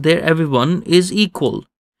 since there everyone is equal,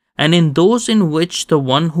 and in those in which the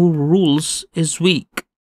one who rules is weak,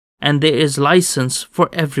 and there is license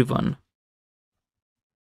for everyone.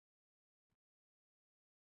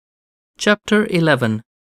 Chapter 11.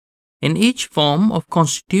 In each form of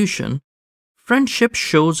constitution, friendship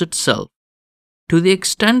shows itself, to the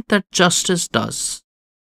extent that justice does.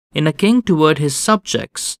 In a king toward his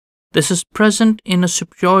subjects, this is present in a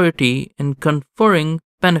superiority in conferring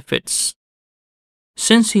benefits,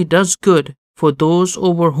 since he does good for those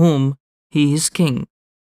over whom he is king,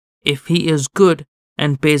 if he is good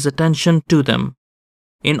and pays attention to them,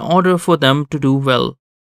 in order for them to do well,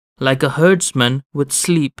 like a herdsman with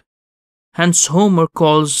sleep. Hence Homer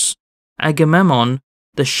calls Agamemnon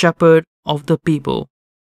the shepherd of the people.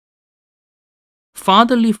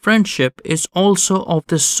 Fatherly friendship is also of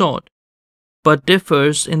this sort, but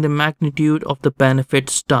differs in the magnitude of the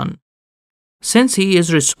benefits done, since he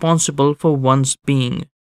is responsible for one's being,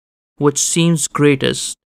 which seems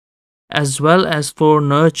greatest, as well as for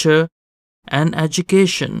nurture and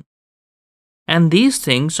education. And these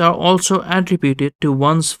things are also attributed to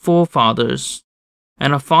one's forefathers,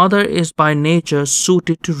 and a father is by nature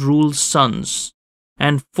suited to rule sons,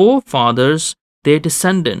 and forefathers their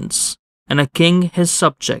descendants, and a king his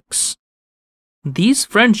subjects. These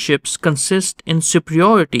friendships consist in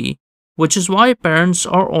superiority, which is why parents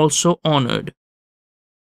are also honored.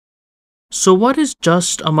 So what is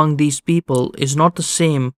just among these people is not the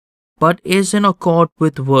same, but is in accord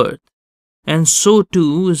with worth, and so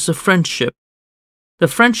too is the friendship. The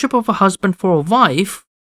friendship of a husband for a wife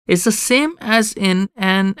is the same as in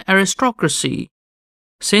an aristocracy,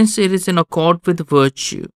 since it is in accord with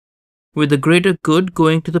virtue, with the greater good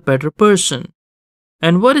going to the better person,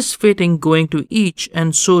 and what is fitting going to each,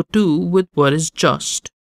 and so too with what is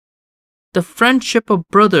just. The friendship of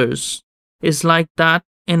brothers is like that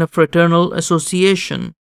in a fraternal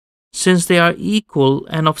association, since they are equal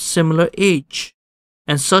and of similar age,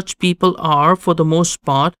 and such people are, for the most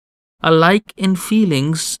part, alike in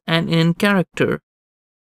feelings and in character.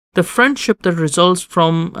 The friendship that results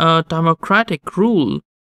from a democratic rule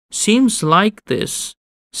seems like this,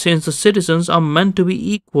 since the citizens are meant to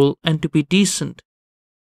be equal and to be decent,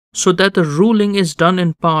 so that the ruling is done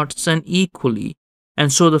in parts and equally,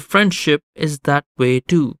 and so the friendship is that way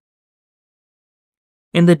too.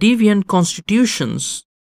 In the deviant constitutions,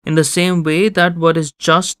 in the same way that what is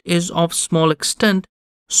just is of small extent,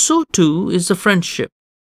 so too is the friendship,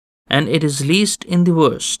 and it is least in the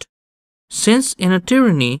worst, since in a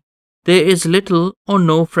tyranny there is little or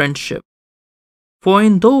no friendship. For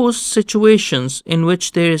in those situations in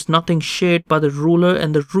which there is nothing shared by the ruler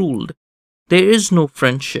and the ruled, there is no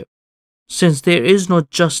friendship, since there is no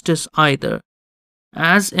justice either,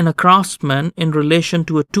 as in a craftsman in relation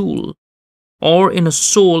to a tool, or in a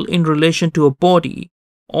soul in relation to a body,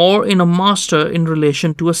 or in a master in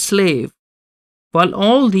relation to a slave. While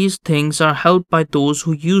all these things are held by those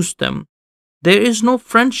who use them, there is no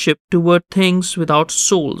friendship toward things without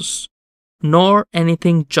souls, nor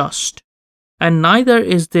anything just, and neither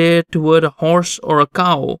is there toward a horse or a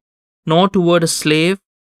cow, nor toward a slave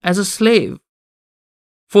as a slave.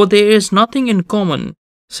 For there is nothing in common,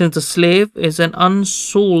 since the slave is an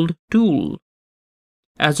unsouled tool,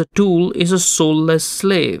 as a tool is a soulless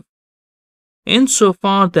slave.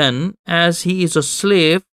 Insofar then as he is a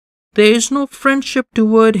slave, there is no friendship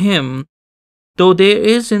toward him, though there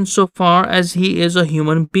is insofar as he is a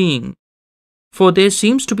human being. For there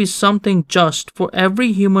seems to be something just for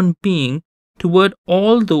every human being toward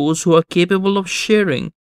all those who are capable of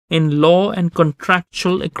sharing in law and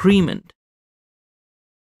contractual agreement.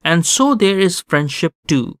 And so there is friendship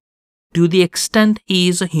too, to the extent he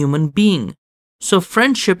is a human being. So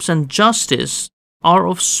friendships and justice are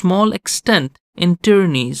of small extent in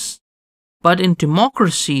tyrannies, but in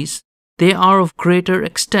democracies they are of greater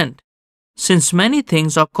extent, since many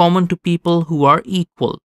things are common to people who are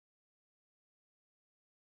equal.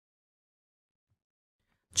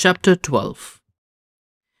 Chapter 12.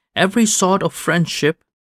 Every sort of friendship,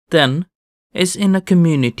 then, is in a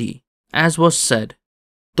community, as was said,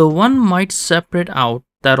 though one might separate out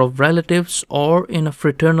that of relatives or in a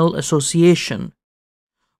fraternal association.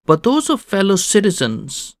 But those of fellow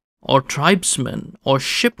citizens, or tribesmen, or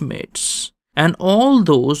shipmates, and all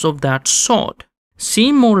those of that sort,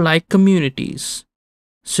 seem more like communities,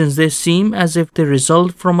 since they seem as if they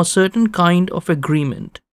result from a certain kind of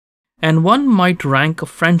agreement, and one might rank a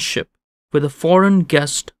friendship with a foreign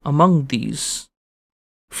guest among these.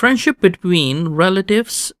 Friendship between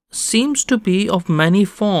relatives seems to be of many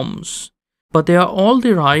forms, but they are all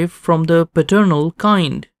derived from the paternal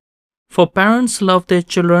kind. For parents love their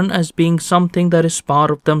children as being something that is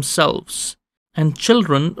part of themselves, and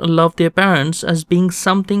children love their parents as being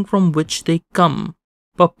something from which they come.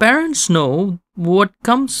 But parents know what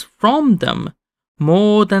comes from them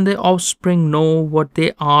more than their offspring know what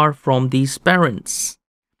they are from these parents.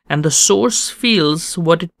 And the source feels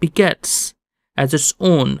what it begets as its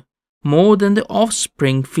own more than the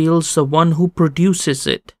offspring feels the one who produces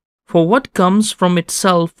it. For what comes from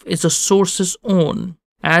itself is the source's own,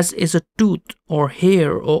 as is a tooth or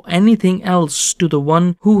hair or anything else to the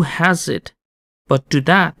one who has it. But to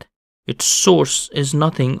that, its source is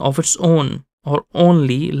nothing of its own, or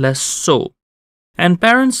only less so. And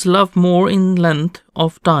parents love more in length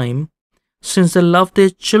of time, since they love their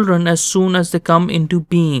children as soon as they come into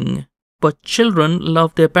being. But children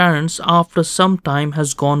love their parents after some time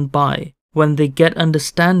has gone by, when they get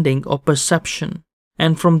understanding or perception.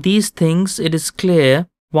 And from these things it is clear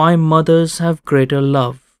why mothers have greater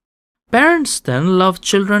love. Parents then love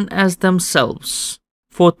children as themselves,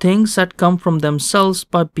 for things that come from themselves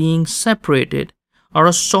by being separated are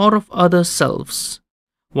a sort of other selves,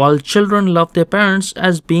 while children love their parents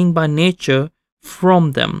as being by nature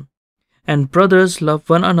from them. And brothers love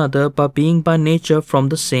one another by being by nature from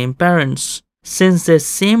the same parents, since their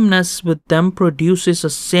sameness with them produces a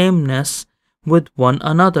sameness with one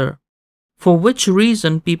another, for which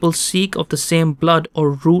reason people seek of the same blood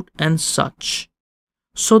or root and such.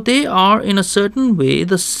 So they are in a certain way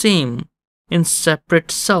the same, in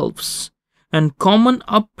separate selves, and common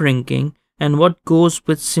upbringing and what goes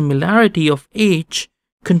with similarity of age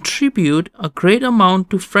contribute a great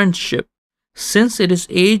amount to friendship, since it is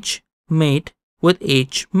age mate with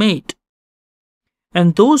age mate.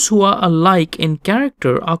 And those who are alike in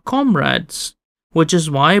character are comrades, which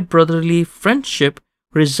is why brotherly friendship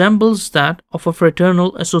resembles that of a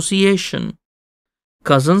fraternal association.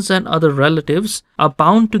 Cousins and other relatives are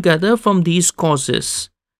bound together from these causes,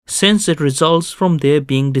 since it results from their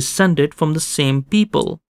being descended from the same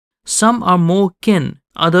people. Some are more kin,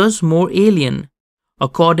 others more alien,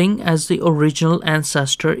 according as the original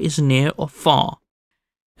ancestor is near or far.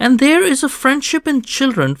 And there is a friendship in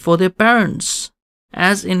children for their parents,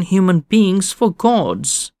 as in human beings for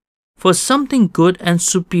gods, for something good and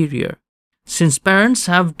superior, since parents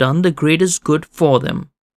have done the greatest good for them,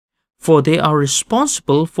 for they are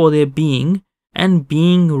responsible for their being and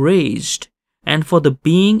being raised, and for the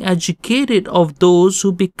being educated of those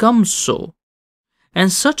who become so.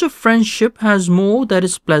 And such a friendship has more that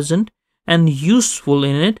is pleasant and useful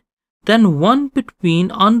in it than one between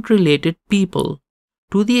unrelated people,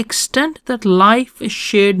 to the extent that life is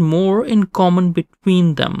shared more in common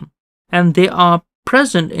between them, and they are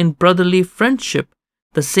present in brotherly friendship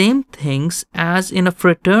the same things as in a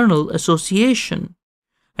fraternal association,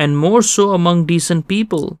 and more so among decent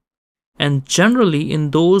people, and generally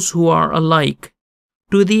in those who are alike,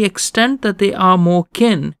 to the extent that they are more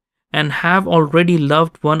kin and have already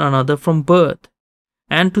loved one another from birth,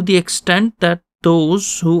 and to the extent that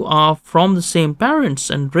those who are from the same parents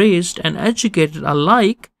and raised and educated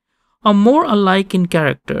alike are more alike in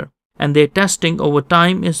character, and their testing over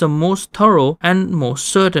time is the most thorough and most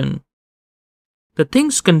certain. The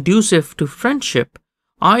things conducive to friendship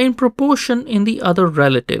are in proportion in the other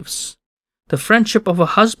relatives. The friendship of a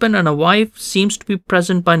husband and a wife seems to be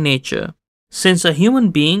present by nature, since a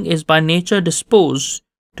human being is by nature disposed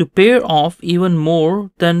to pair off even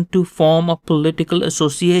more than to form a political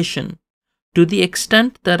association, to the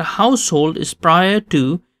extent that a household is prior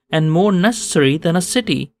to and more necessary than a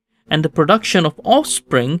city, and the production of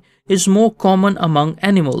offspring is more common among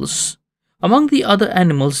animals. Among the other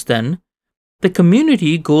animals, then, the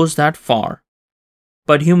community goes that far.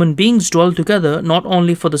 But human beings dwell together not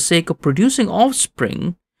only for the sake of producing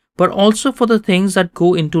offspring, but also for the things that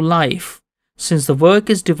go into life, since the work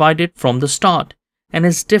is divided from the start, and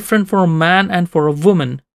is different for a man and for a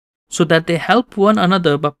woman, so that they help one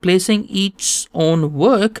another by placing each's own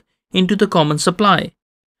work into the common supply.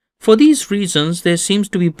 For these reasons, there seems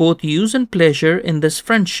to be both use and pleasure in this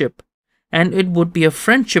friendship, and it would be a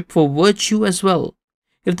friendship for virtue as well.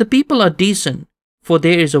 If the people are decent, for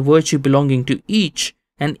there is a virtue belonging to each,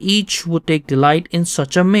 and each would take delight in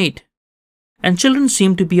such a mate. And children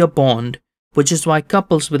seem to be a bond, which is why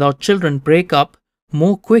couples without children break up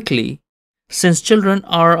more quickly, since children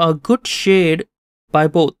are a good shared by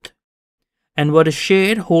both, and what is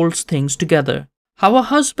shared holds things together. How a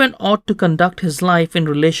husband ought to conduct his life in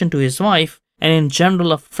relation to his wife, and in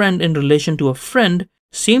general a friend in relation to a friend,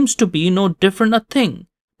 seems to be no different a thing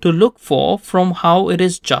to look for from how it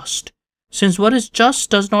is just, since what is just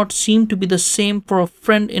does not seem to be the same for a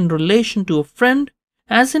friend in relation to a friend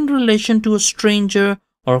as in relation to a stranger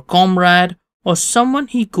or a comrade or someone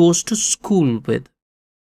he goes to school with.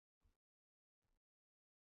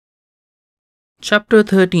 Chapter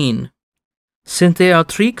 13. Since there are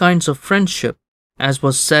three kinds of friendship, as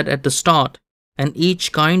was said at the start, and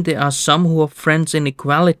each kind there are some who are friends in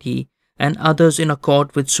equality and others in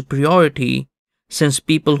accord with superiority, since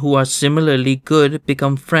people who are similarly good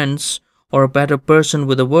become friends, or a better person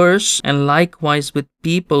with a worse, and likewise with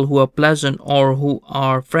people who are pleasant or who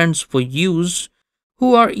are friends for use,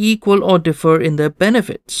 who are equal or differ in their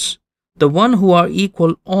benefits. The one who are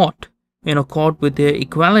equal ought, in accord with their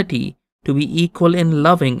equality, to be equal in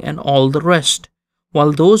loving and all the rest,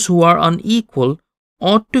 while those who are unequal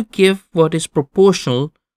ought to give what is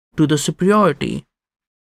proportional to the superiority.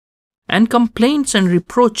 And complaints and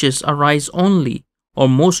reproaches arise only, or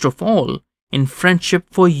most of all, in friendship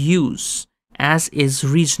for use, as is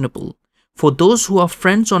reasonable. For those who are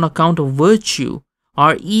friends on account of virtue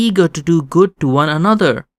are eager to do good to one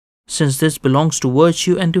another, since this belongs to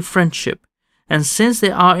virtue and to friendship, and since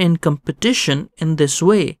they are in competition in this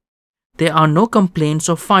way, there are no complaints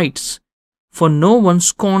or fights, for no one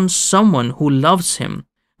scorns someone who loves him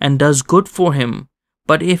and does good for him,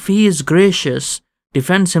 but if he is gracious,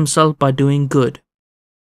 defends himself by doing good.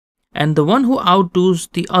 And the one who outdoes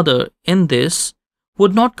the other in this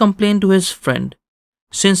would not complain to his friend,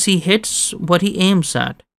 since he hits what he aims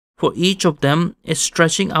at, for each of them is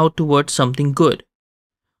stretching out towards something good.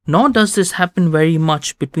 Nor does this happen very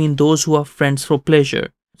much between those who are friends for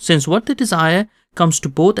pleasure, since what they desire comes to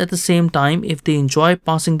both at the same time if they enjoy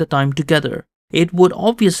passing the time together. It would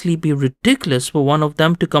obviously be ridiculous for one of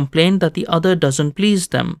them to complain that the other doesn't please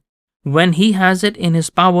them, when he has it in his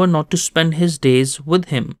power not to spend his days with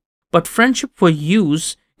him. But friendship for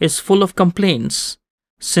use is full of complaints,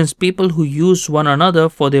 since people who use one another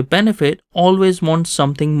for their benefit always want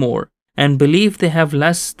something more, and believe they have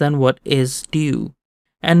less than what is due,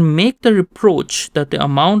 and make the reproach that the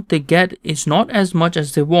amount they get is not as much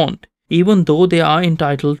as they want, even though they are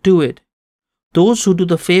entitled to it. Those who do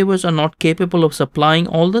the favors are not capable of supplying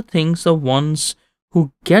all the things the ones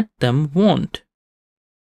who get them want.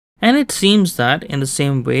 And it seems that, in the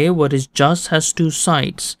same way, what is just has two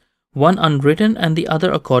sides, one unwritten and the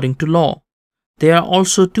other according to law. There are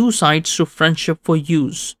also two sides to friendship for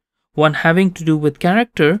use, one having to do with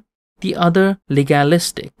character, the other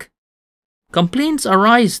legalistic. Complaints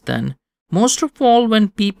arise then, most of all when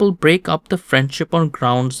people break up the friendship on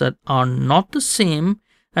grounds that are not the same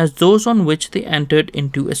as those on which they entered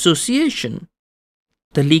into association.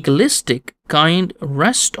 The legalistic kind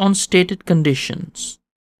rest on stated conditions,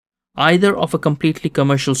 either of a completely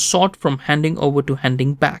commercial sort from handing over to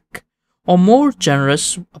handing back, or more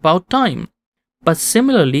generous about time, but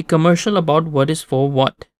similarly commercial about what is for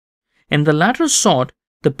what. In the latter sort,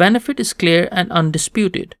 the benefit is clear and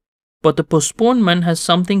undisputed, but the postponement has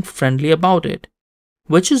something friendly about it,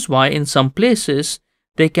 which is why in some places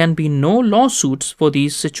there can be no lawsuits for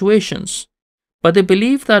these situations, but they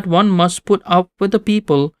believe that one must put up with the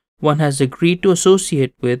people one has agreed to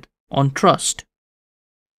associate with on trust.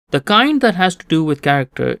 The kind that has to do with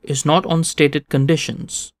character is not on stated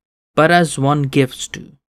conditions, but as one gives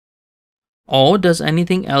to, or does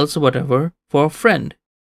anything else whatever for a friend,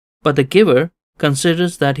 but the giver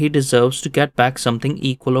considers that he deserves to get back something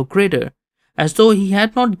equal or greater, as though he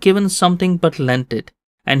had not given something but lent it,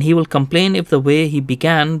 and he will complain if the way he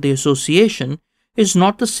began the association is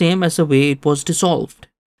not the same as the way it was dissolved.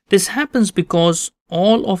 This happens because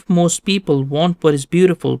all of most people want what is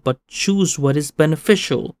beautiful but choose what is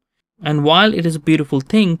beneficial. And while it is a beautiful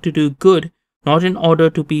thing to do good not in order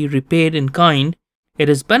to be repaid in kind, it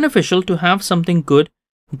is beneficial to have something good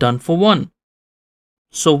done for one.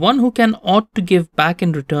 So one who can ought to give back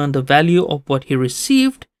in return the value of what he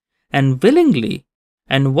received, and willingly,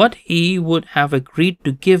 and what he would have agreed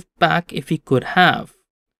to give back if he could have.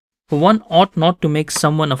 For one ought not to make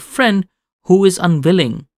someone a friend who is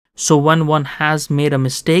unwilling. So when one has made a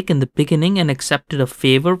mistake in the beginning and accepted a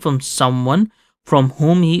favor from someone from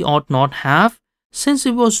whom he ought not have, since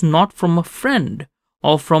it was not from a friend,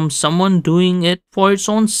 or from someone doing it for its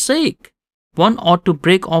own sake, one ought to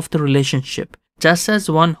break off the relationship, just as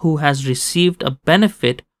one who has received a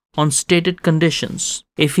benefit on stated conditions.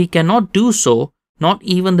 If he cannot do so, not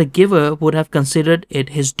even the giver would have considered it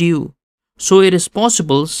his due. So it is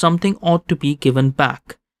possible something ought to be given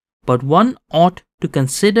back, but one ought to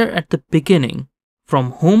consider at the beginning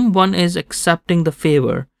from whom one is accepting the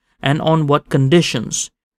favor and on what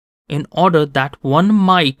conditions, in order that one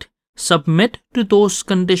might submit to those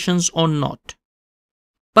conditions or not.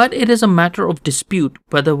 But it is a matter of dispute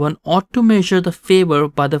whether one ought to measure the favor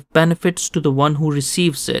by the benefits to the one who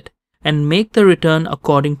receives it, and make the return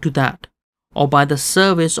according to that, or by the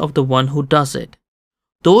service of the one who does it.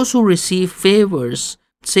 Those who receive favors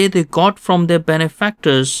say they got from their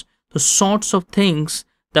benefactors the sorts of things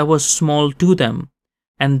that were small to them,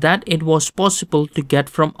 and that it was possible to get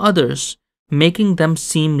from others, making them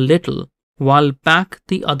seem little, while back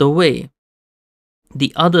the other way.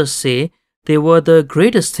 The others say they were the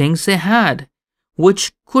greatest things they had,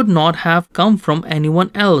 which could not have come from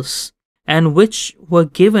anyone else, and which were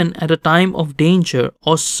given at a time of danger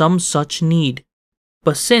or some such need.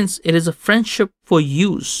 But since it is a friendship for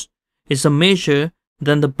use, is a measure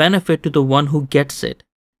than the benefit to the one who gets it.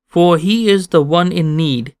 For he is the one in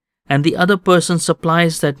need, and the other person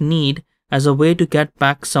supplies that need as a way to get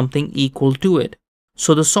back something equal to it.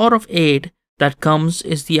 So the sort of aid that comes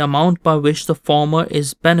is the amount by which the former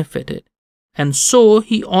is benefited, and so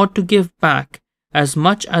he ought to give back as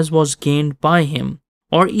much as was gained by him,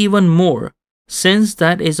 or even more, since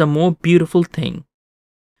that is a more beautiful thing.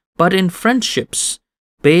 But in friendships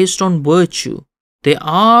based on virtue, there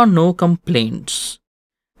are no complaints,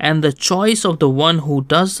 and the choice of the one who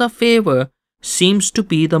does the favor seems to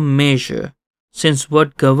be the measure, since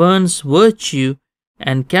what governs virtue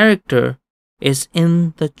and character is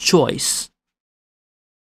in the choice.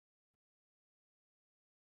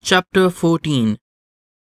 Chapter 14.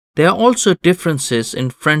 There are also differences in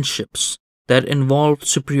friendships that involve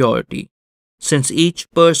superiority, since each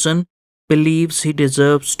person believes he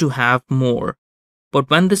deserves to have more. But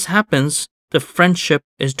when this happens, the friendship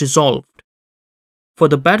is dissolved. For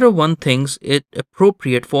the better one thinks it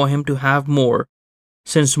appropriate for him to have more,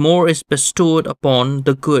 since more is bestowed upon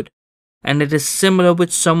the good, and it is similar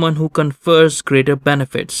with someone who confers greater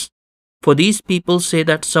benefits. For these people say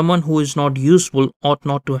that someone who is not useful ought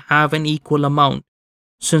not to have an equal amount,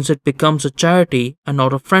 since it becomes a charity and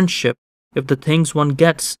not a friendship if the things one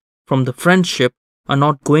gets from the friendship are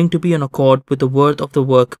not going to be in accord with the worth of the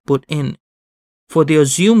work put in. For they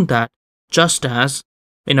assume that, just as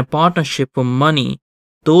in a partnership for money,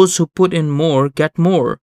 those who put in more get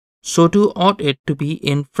more, so too ought it to be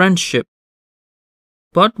in friendship.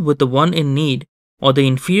 But with the one in need, or the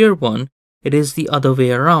inferior one, it is the other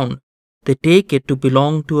way around. They take it to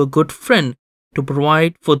belong to a good friend to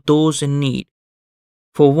provide for those in need.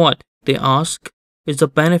 For what, they ask, is the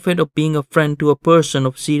benefit of being a friend to a person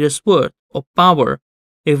of serious worth or power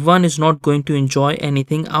if one is not going to enjoy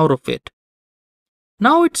anything out of it?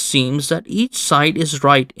 Now it seems that each side is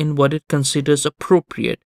right in what it considers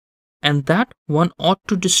appropriate, and that one ought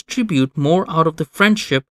to distribute more out of the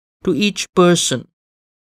friendship to each person,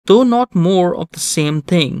 though not more of the same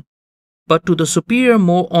thing, but to the superior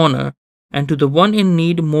more honor, and to the one in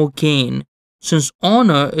need more gain, since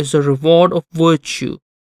honor is a reward of virtue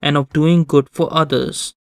and of doing good for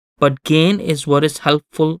others, but gain is what is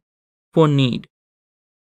helpful for need.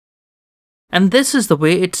 And this is the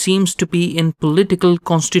way it seems to be in political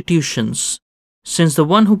constitutions, since the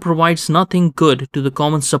one who provides nothing good to the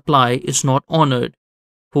common supply is not honored,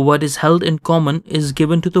 for what is held in common is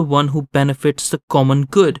given to the one who benefits the common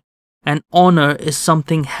good, and honor is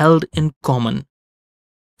something held in common.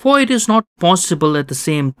 For it is not possible at the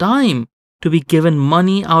same time to be given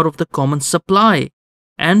money out of the common supply,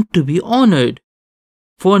 and to be honored.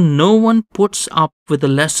 For no one puts up with a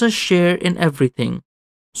lesser share in everything,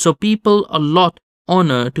 so people allot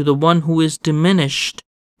honor to the one who is diminished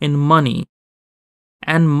in money,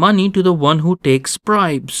 and money to the one who takes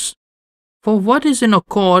bribes. For what is in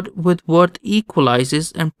accord with worth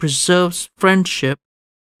equalizes and preserves friendship,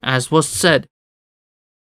 as was said.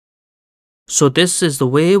 So this is the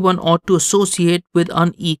way one ought to associate with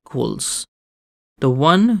unequals. The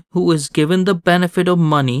one who is given the benefit of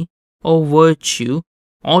money or virtue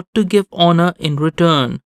ought to give honor in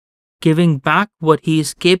return, giving back what he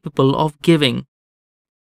is capable of giving.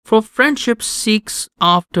 For friendship seeks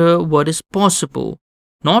after what is possible,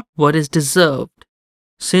 not what is deserved,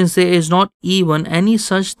 since there is not even any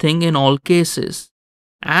such thing in all cases,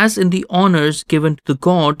 as in the honors given to the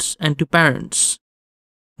gods and to parents.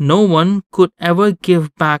 No one could ever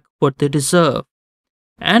give back what they deserve,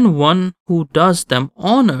 and one who does them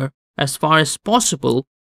honor as far as possible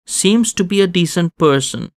seems to be a decent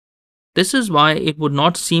person. This is why it would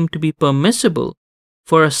not seem to be permissible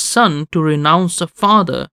for a son to renounce a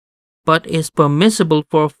father, but is permissible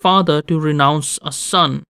for a father to renounce a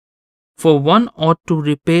son. For one ought to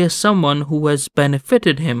repay someone who has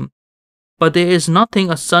benefited him, but there is nothing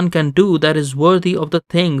a son can do that is worthy of the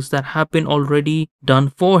things that have been already done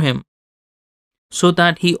for him, so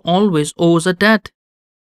that he always owes a debt.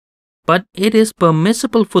 But it is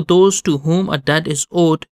permissible for those to whom a debt is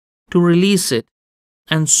owed to release it,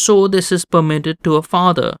 and so this is permitted to a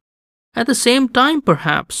father. At the same time,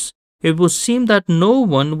 perhaps, it would seem that no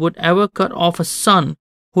one would ever cut off a son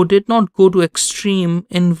who did not go to extreme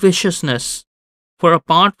in viciousness, for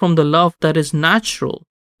apart from the love that is natural,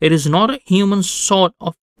 it is not a human sort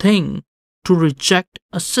of thing to reject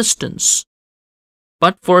assistance.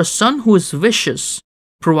 But for a son who is vicious,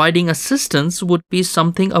 providing assistance would be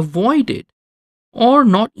something avoided, or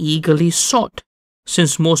not eagerly sought,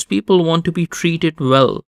 since most people want to be treated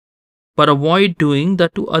well, but avoid doing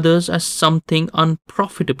that to others as something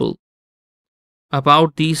unprofitable.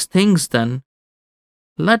 About these things, then,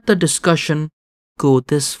 let the discussion go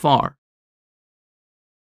this far.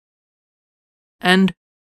 End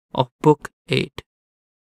of Book 8.